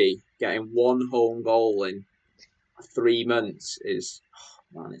front three, getting 1 home goal in 3 months is,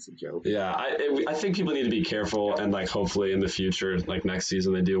 man, it's a joke. Yeah, I think people need to be careful, and like hopefully in the future, like next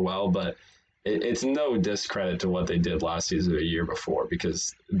season, they do well. But it's no discredit to what they did last season or the year before,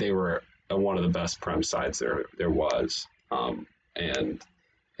 because they were one of the best Prem sides there was, and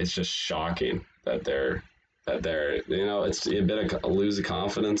it's just shocking that they're it's a bit of a lose of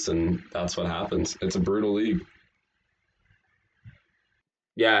confidence, and that's what happens. It's a brutal league.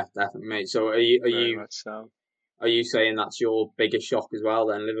 Yeah, definitely, mate. So are you saying that's your biggest shock as well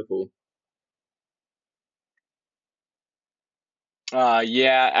then, Liverpool?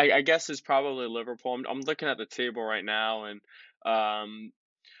 Yeah, I guess it's probably Liverpool. I'm looking at the table right now, and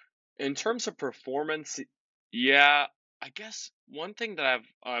in terms of performance, yeah, I guess one thing that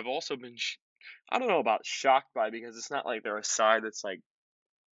I've also been I don't know about shocked by, because it's not like they're a side that's like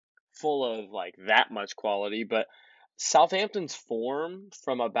full of like that much quality, but Southampton's form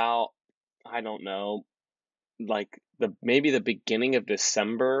from about, I don't know, like maybe the beginning of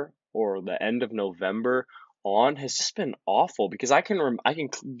December or the end of November on has just been awful, because I can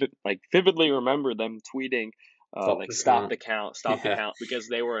like vividly remember them tweeting stop the count, because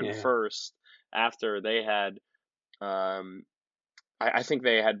they were in first after they had I think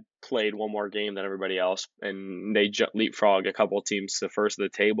they had played one more game than everybody else, and they leapfrogged a couple of teams to first of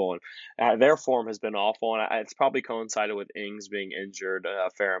the table, and their form has been awful, and it's probably coincided with Ings being injured a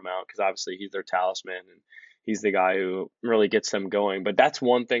fair amount, because obviously he's their talisman and he's the guy who really gets them going. But that's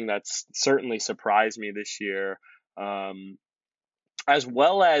one thing that's certainly surprised me this year, as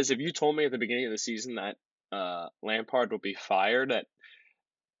well as if you told me at the beginning of the season that Lampard would be fired,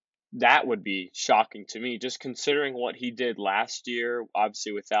 that would be shocking to me, just considering what he did last year,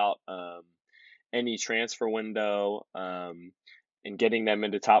 obviously without any transfer window, and getting them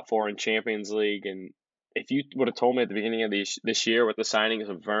into top 4 in Champions League. And if you would have told me at the beginning of this year with the signings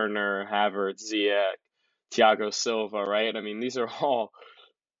of Werner, Havertz, Ziyech, Thiago Silva, right? I mean, these are all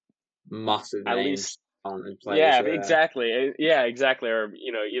massive at names. Least, players, yeah, exactly. Yeah, exactly. Or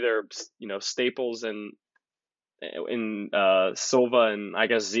either staples in Silva and I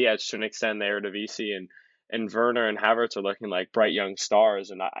guess Ziyech to an extent there to VC, and Werner and Havertz are looking like bright young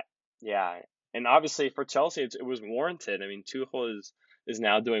stars, and and obviously for Chelsea it was warranted. I mean, Tuchel is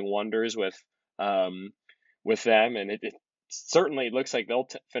now doing wonders with them, and it certainly looks like they'll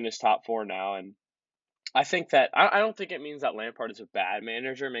finish top 4 now. And I think that I don't think it means that Lampard is a bad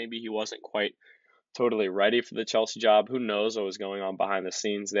manager. Maybe he wasn't quite totally ready for the Chelsea job. Who knows what was going on behind the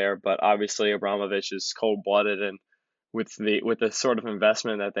scenes there? But obviously Abramovich is cold-blooded, and with the sort of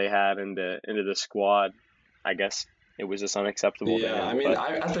investment that they had into the squad, I guess it was just unacceptable. Yeah, to him. I mean,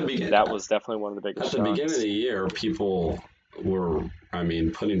 at the beginning, that was definitely one of the biggest. At the beginning of the year, people were,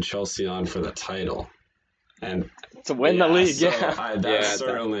 putting Chelsea on for the title, and to win the league. So that's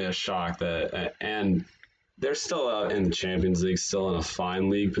certainly a shock. And they're still out in the Champions League, still in a fine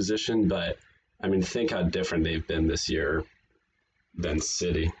league position, but I mean, think how different they've been this year than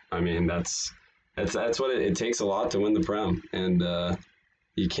City. I mean, that's what it takes a lot to win the Prem, and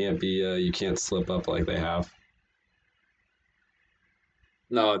you can't slip up like they have.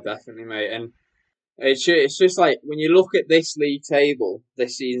 No, definitely, mate. And It's just like when you look at this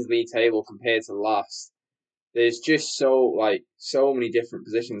season's league table compared to last, there's just so many different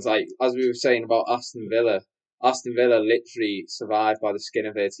positions. Like as we were saying about Aston Villa literally survived by the skin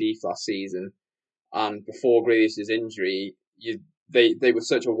of their teeth last season, and before Grealish's injury, they were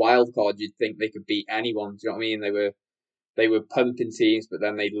such a wild card. You'd think they could beat anyone. Do you know what I mean? They were pumping teams, but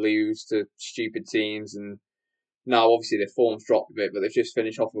then they'd lose to stupid teams. And now, obviously, their form's dropped a bit, but they've just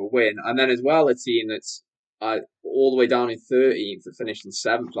finished off with a win. And then as well, a team that's all the way down in 13th that finished in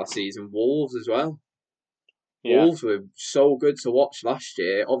 7th last season, Wolves as well. Yeah. Wolves were so good to watch last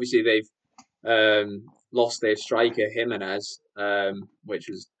year. Obviously, they've lost their striker Jimenez, which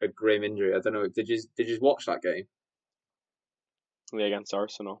was a grim injury. I don't know. Did you watch that game? Yeah, against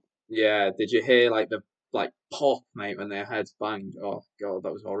Arsenal. Yeah. Did you hear the pop, mate, when their heads banged? Oh God,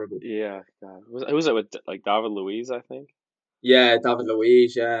 that was horrible. Yeah, God. Was it with David Luiz, I think? Yeah, David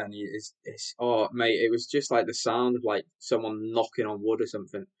Luiz. Yeah, and oh mate, it was just like the sound of someone knocking on wood or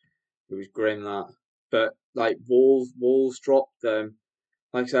something. It was grim that. But Wolves dropped them.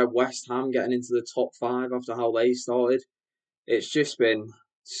 Like I said, West Ham getting into the top 5 after how they started. It's just been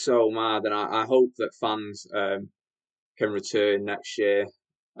so mad, and I hope that fans can return next year,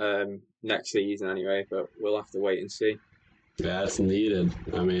 next season anyway. But we'll have to wait and see. Yeah, it's needed.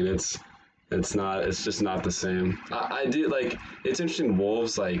 I mean, it's just not the same. I do it's interesting.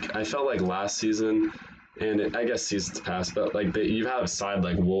 Wolves, I felt like last season. And I guess seasons past, but you have a side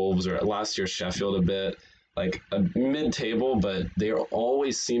like Wolves or last year Sheffield a bit, a mid-table, but they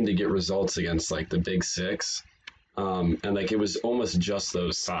always seem to get results against the big 6, and it was almost just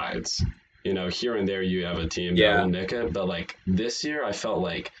those sides. Here and there you have a team that will nick it, but this year I felt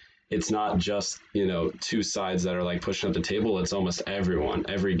like it's not just 2 sides that are pushing up the table. It's almost everyone,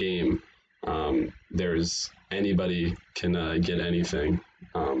 every game. There's anybody can get anything.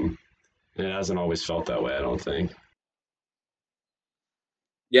 And it hasn't always felt that way, I don't think.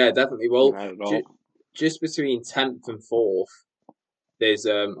 Yeah, definitely. Well, just between 10th and 4th, there's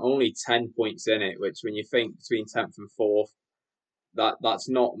only 10 points in it, which when you think between 10th and 4th, that's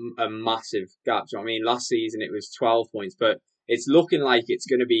not a massive gap. Do you know what I mean? Last season it was 12 points, but it's looking like it's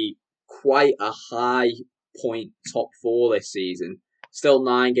going to be quite a high point top 4 this season. Still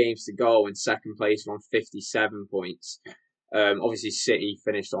 9 games to go, and second place on 57 points. Obviously, City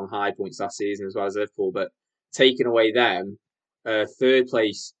finished on high points last season as well as Liverpool, but taking away them, third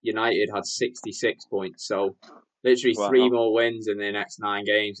place United had 66 points. So literally 3 more wins in their next 9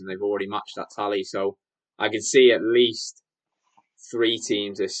 games, and they've already matched that tally. So I can see at least 3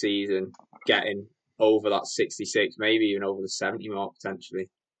 teams this season getting over that 66, maybe even over the 70 mark potentially.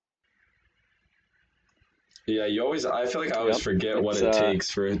 Yeah, I feel like I always forget what it takes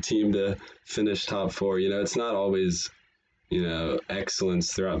for a team to finish top 4. It's not always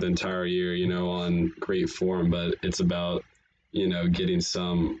excellence throughout the entire year, on great form, but it's about, getting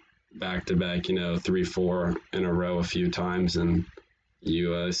some back-to-back, 3-4 in a row a few times, and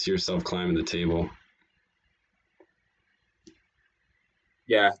you see yourself climbing the table.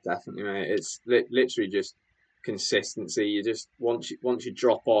 Yeah, definitely, mate. It's literally just consistency. You just, once you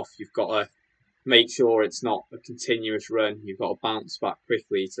drop off, you've got to make sure it's not a continuous run. You've got to bounce back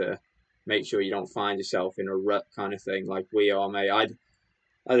quickly to make sure you don't find yourself in a rut kind of thing like we are, mate. I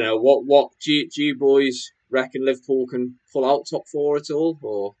don't know. What do you boys reckon Liverpool can pull out top 4 at all?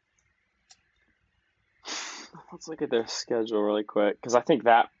 Or let's look at their schedule really quick, because I think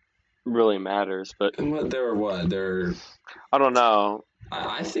that really matters. But they're I don't know.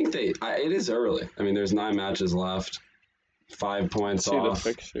 I think it is early. I mean, there's 9 matches left, 5 points off.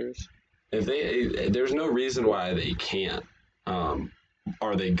 The fixtures. There's no reason why they can't.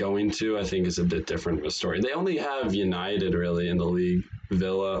 Are they going to? I think is a bit different of a story. They only have United really in the league.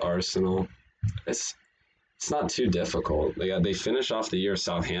 Villa, Arsenal. It's not too difficult. They finish off the year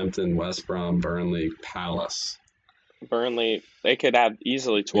Southampton, West Brom, Burnley, Palace. Burnley, they could have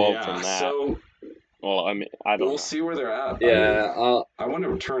easily 12 from that. So, well, I mean, I don't know. We'll see where they're at. Yeah, I want to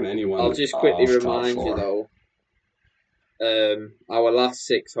return anyone. I'll just quickly remind you though. Our last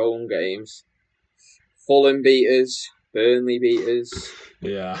 6 home games, Fulham beat us, Burnley beat us.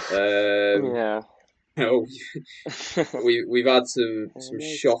 Yeah. Yeah. We've had some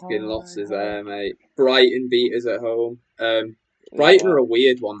shocking losses there, mate. Brighton beat us at home. Brighton are a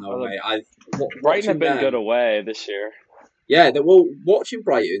weird one though, mate. Brighton have been good away this year. Yeah, watching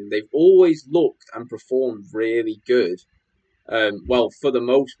Brighton, they've always looked and performed really good. Well, for the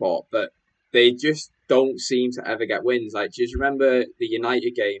most part, but they just don't seem to ever get wins. Do you remember the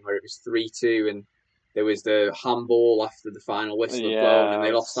United game where it was 3-2 and there was the handball after the final whistle had blown and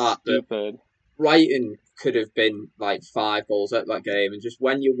they lost that? Stupid. Brighton could have been 5 goals at that game, and just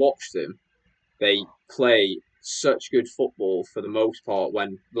when you watch them, they play such good football for the most part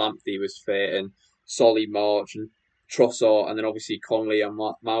when Lamptey was fit and Solly March and Trossard, and then obviously Conley and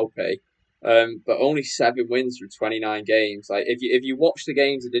Maupay. But only 7 wins through 29 games. Like if you watch the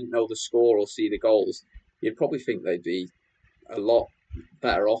games and didn't know the score or see the goals, you'd probably think they'd be a lot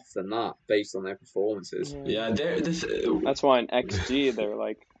better off than that based on their performances. Yeah, that's why in XG they're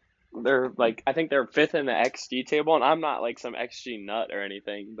like I think they're 5th in the XG table, and I'm not like some XG nut or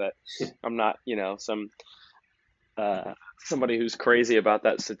anything, but I'm not somebody who's crazy about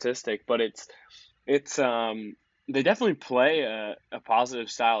that statistic, but it's they definitely play a positive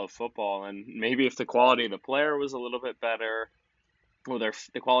style of football, and maybe if the quality of the player was a little bit better, or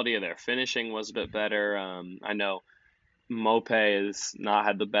the quality of their finishing was a bit better. I know Maupay has not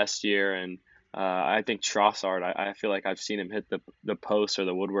had the best year, and I think Trossard, I feel like I've seen him hit the post or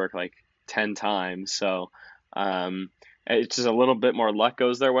the woodwork like 10 times. So it's just a little bit more luck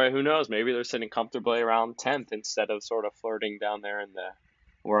goes their way. Who knows? Maybe they're sitting comfortably around 10th instead of sort of flirting down there in the,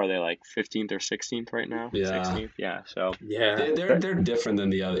 where are they, like 15th or 16th right now? Yeah. 16th? Yeah. So Yeah, they're different than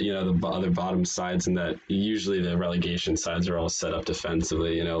the other, the other bottom sides in that usually the relegation sides are all set up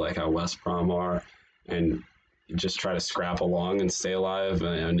defensively, like how West Brom are, and just try to scrap along and stay alive.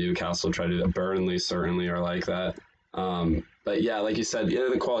 Newcastle try to do that. Burnley certainly are like that. But yeah, like you said,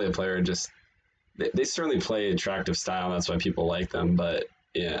 the quality of player just they certainly play attractive style. That's why people like them. But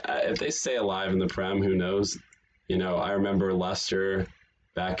yeah, if they stay alive in the Prem, who knows? I remember Leicester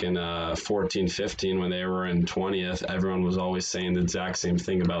back in 14-15 when they were in 20th. Everyone was always saying the exact same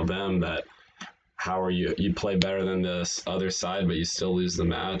thing about them, that how are you play better than this other side, but you still lose the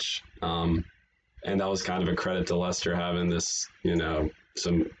match. And that was kind of a credit to Leicester having this,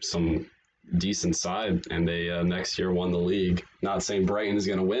 some decent side, and they next year won the league. Not saying Brighton is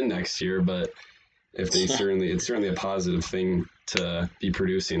going to win next year, but if they it's certainly a positive thing to be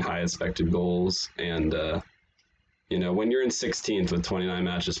producing high expected goals. And when you're in 16th with 29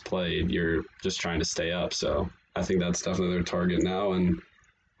 matches played, you're just trying to stay up. So I think that's definitely their target now, and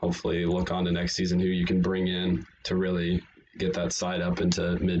hopefully look on to next season who you can bring in to really get that side up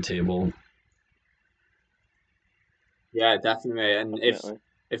into mid-table. Yeah, definitely. And definitely.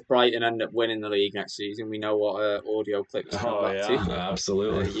 if Brighton end up winning the league next season, we know what audio clips to come back to.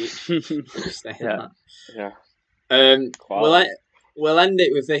 Absolutely. Yeah. We'll end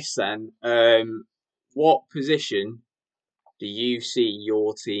it with this then. What position do you see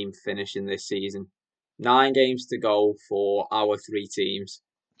your team finishing this season? 9 games to go for our 3 teams.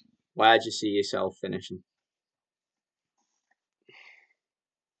 Where do you see yourself finishing?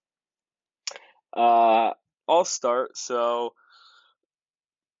 I'll start. So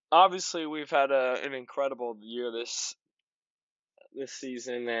obviously we've had an incredible year this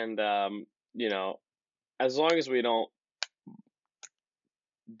season, and as long as we don't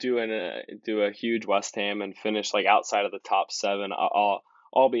do a huge West Ham and finish like outside of the top 7,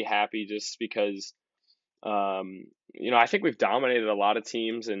 I'll be happy, just because I think we've dominated a lot of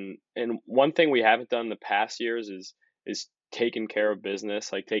teams, and one thing we haven't done the past years is taken care of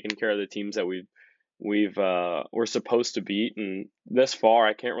business, like taking care of the teams that we're supposed to beat. And this far,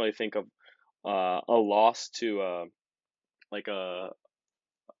 I can't really think of a loss to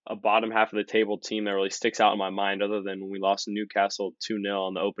a bottom half of the table team that really sticks out in my mind, other than when we lost to Newcastle 2-0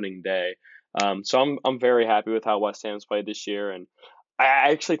 on the opening day. So I'm very happy with how West Ham's played this year, and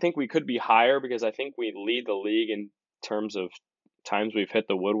I actually think we could be higher, because I think we lead the league in terms of times we've hit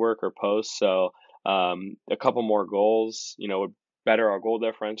the woodwork or post. So a couple more goals, would better our goal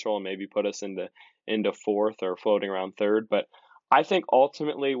differential and maybe put us into 4th or floating around 3rd. But I think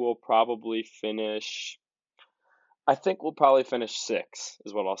ultimately we'll probably finish 6th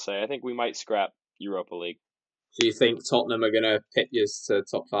is what I'll say. I think we might scrap Europa League. Do you think Tottenham are going to pick you to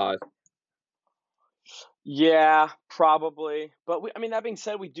top 5? Yeah, probably. But that being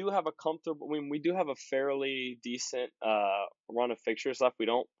said, we do have a fairly decent run of fixtures left.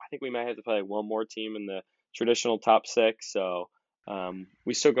 I think we might have to play one more team in the traditional top 6. So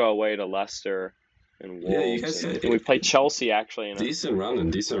we still go away to Leicester and Wolves. Yeah, you guys and we play Chelsea actually. Decent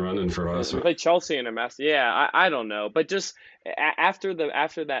running for us. We play Chelsea in a mess. Yeah, I don't know, but just after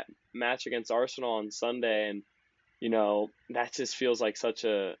that match against Arsenal on Sunday, and that just feels like such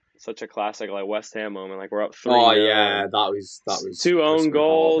a classic like West Ham moment. Like we're up 3-0. Oh yeah, that was 2 own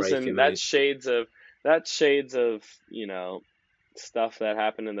goals, and that's shades of stuff that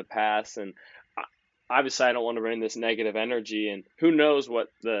happened in the past. And obviously, I don't want to bring this negative energy, and who knows what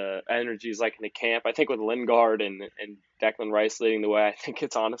the energy is like in the camp. I think with Lingard and Declan Rice leading the way, I think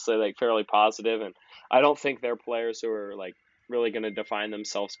it's honestly like fairly positive, and I don't think they're players who are like really going to define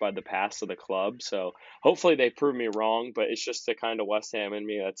themselves by the past of the club. So hopefully they prove me wrong, but it's just the kind of West Ham in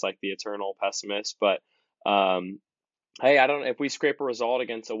me that's like the eternal pessimist. But hey, I don't know if we scrape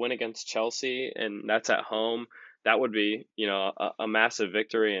a win against Chelsea, and that's at home, that would be, a massive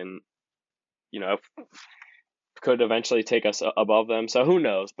victory, and, could eventually take us above them. So who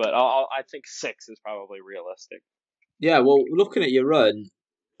knows? But I think 6 is probably realistic. Yeah, well, looking at your run,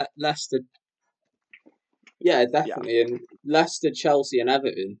 Leicester, yeah, definitely, and Leicester, Chelsea, and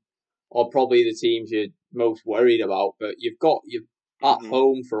Everton are probably the teams you're most worried about. But you're at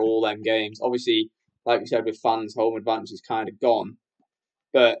home for all them games. Obviously, like we said, with fans, home advantage is kind of gone.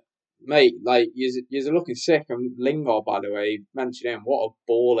 But mate, like you're looking sick. And Lingard, by the way, mention him. What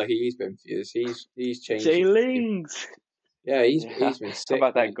a baller he's been for you. He's changed. Jay Lings. Yeah, he's been sick. How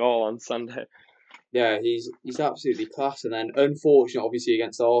about that goal on Sunday? Yeah, he's absolutely class. And then unfortunate, obviously,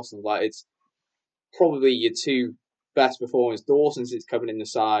 against Arsenal, like it's probably your 2 best performers. Dawson, since coming in the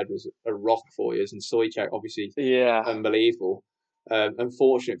side, was a rock for you, and Stoichek, obviously, unbelievable.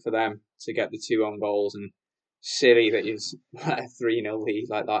 Unfortunate for them to get the 2 own goals, and silly that he's a 3-0 lead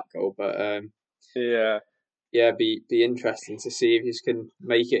like that goal. But be interesting to see if you can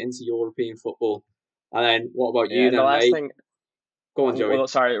make it into European football. And then what about you? Then, the last mate? thing. Go on, Joey. Well,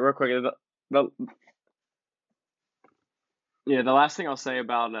 sorry, real quick. The last thing I'll say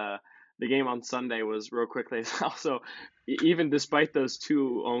about the game on Sunday was real quickly. Also, even despite those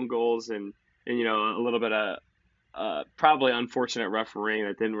 2 own goals and a little bit of probably unfortunate refereeing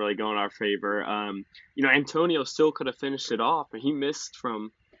that didn't really go in our favor. Antonio still could have finished it off, but he missed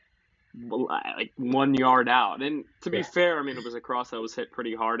from like 1 yard out. And to be fair, I mean, it was a cross that was hit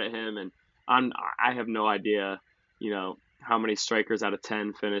pretty hard at him, and I have no idea, how many strikers out of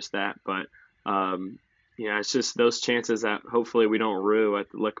 10 finished that, but it's just those chances that hopefully we don't rue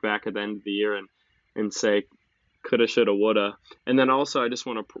look back at the end of the year and say coulda, shoulda, woulda. And then also I just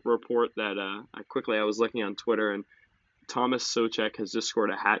want to report that I was looking on Twitter, and Thomas Souček has just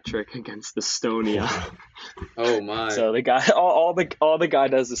scored a hat trick against Estonia. Oh my! So the guy, all the guy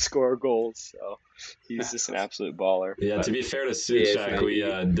does is score goals. So he's just an absolute baller. Yeah, but to be fair to Souček, we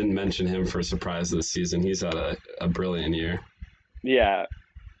didn't mention him for a surprise this season. He's had a brilliant year. Yeah.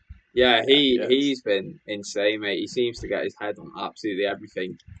 Yeah, he's been insane, mate. He seems to get his head on absolutely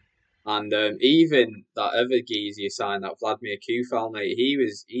everything. And even that other geezer you signed, that Vladimir Kufal, mate,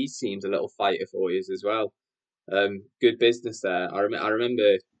 he seems a little fighter for you as well. Good business there. I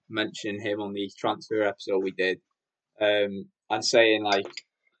remember mentioning him on the transfer episode we did, and saying like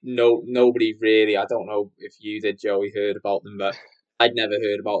nobody really. I don't know if you did, Joey, heard about them, but I'd never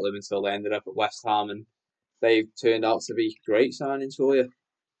heard about them until they ended up at West Ham, and they've turned out to be great signings for you.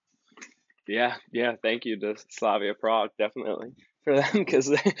 Yeah. Thank you to Slavia Prague, definitely, for them,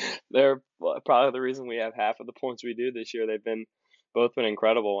 because they're probably the reason we have half of the points we do this year. They've both been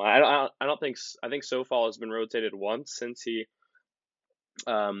incredible. I think Sofal has been rotated once since he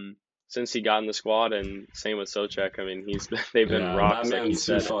got in the squad, and same with Souček. I mean, they've been rocks. Like he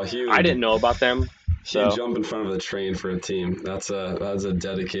said. I didn't know about them. So he'd jump in front of the train for a team. That's a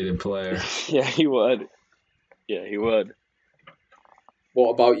dedicated player. Yeah, he would.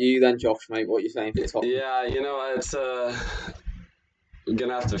 What about you then, Josh, mate? What are you saying for Tottenham? Yeah, it's I'm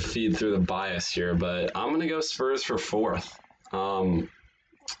gonna have to feed through the bias here, but I'm gonna go Spurs for 4th.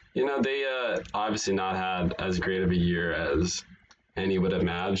 They obviously not had as great of a year as any would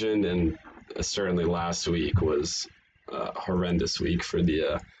imagine, and certainly last week was a horrendous week for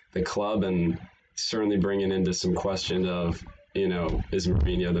the club, and certainly bringing into some question of, is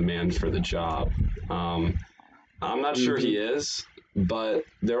Mourinho the man for the job? I'm not sure he is, but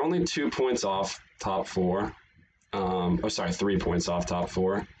they're only 2 points off top 4. 3 points off top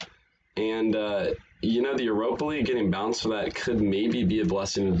 4. And, the Europa League getting bounced for that could maybe be a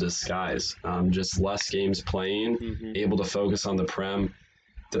blessing in disguise. Just less games playing, able to focus on the Prem.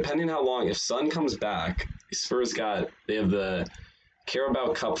 Depending how long, if Son comes back, Spurs they have the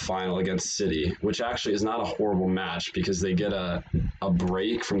Carabao Cup final against City, which actually is not a horrible match because they get a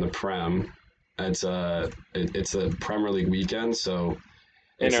break from the Prem. It's a Premier League weekend, so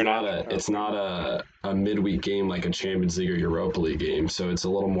it's not a midweek game like a Champions League or Europa League game, so it's a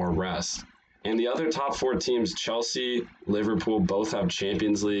little more rest. And the other top 4 teams, Chelsea, Liverpool, both have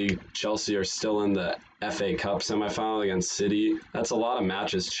Champions League. Chelsea are still in the FA Cup semifinal against City. That's a lot of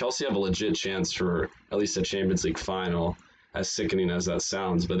matches. Chelsea have a legit chance for at least a Champions League final, as sickening as that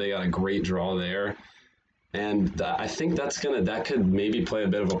sounds, but they got a great draw there. And I think that could maybe play a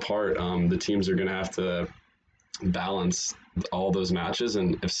bit of a part. The teams are going to have to balance all those matches,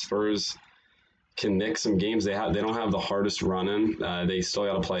 and if Spurs can nick some games, they don't have the hardest run in. They still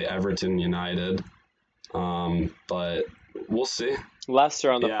got to play Everton, United, but We'll see.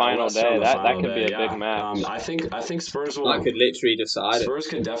 Leicester on the final Leicester day. on the That final could be day, a big match. I think Spurs will. That could literally decide it. Spurs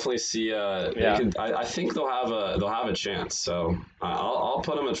could definitely see. I think they'll have a chance. So I'll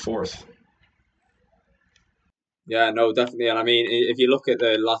put them at 4th. Yeah, no, definitely. And I mean, if you look at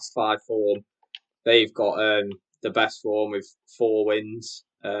the last 5 form, they've got the best form with 4 wins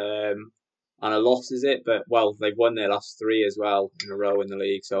and a loss, is it? But, well, they've won their last 3 as well in a row in the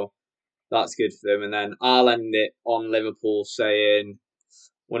league, so that's good for them. And then I'll end it on Liverpool saying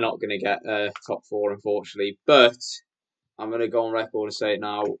we're not going to get top 4, unfortunately. But I'm going to go on record and say it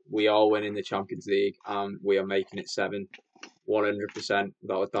now. We are winning the Champions League and we are making it 7, 100%,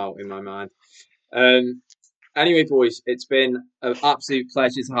 without a doubt in my mind. Anyway, boys, it's been an absolute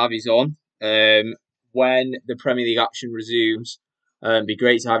pleasure to have you on. When the Premier League action resumes, it'd be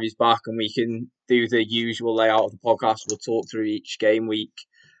great to have you back and we can do the usual layout of the podcast. We'll talk through each game week,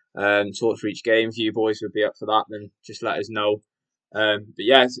 talk through each game. If you boys would be up for that, then just let us know. But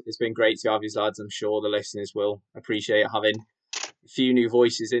yeah, it's been great to have you lads. I'm sure the listeners will appreciate having a few new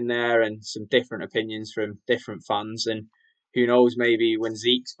voices in there and some different opinions from different fans. And who knows, maybe when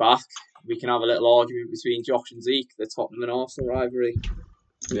Zeke's back, we can have a little argument between Josh and Zeke, the Tottenham and Arsenal rivalry.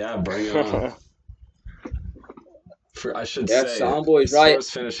 Yeah, bring it on. I should say, sound boys, Spurs right?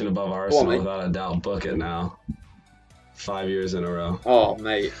 Finishing above Arsenal without a doubt. Book it now. 5 years in a row. Oh,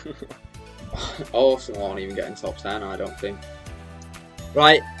 mate. Arsenal aren't even getting top 10, I don't think.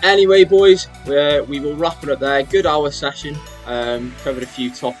 Right, anyway, boys, we will wrap it up there. Good hour session. Covered a few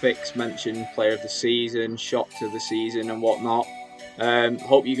topics, mentioned player of the season, shock to the season and whatnot.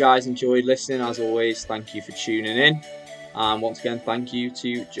 Hope you guys enjoyed listening. As always, thank you for tuning in. And once again, thank you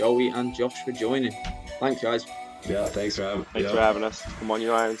to Joey and Josh for joining. Thanks, guys. Yeah, thanks for having us. Come on,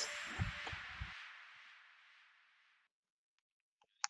 you Irons.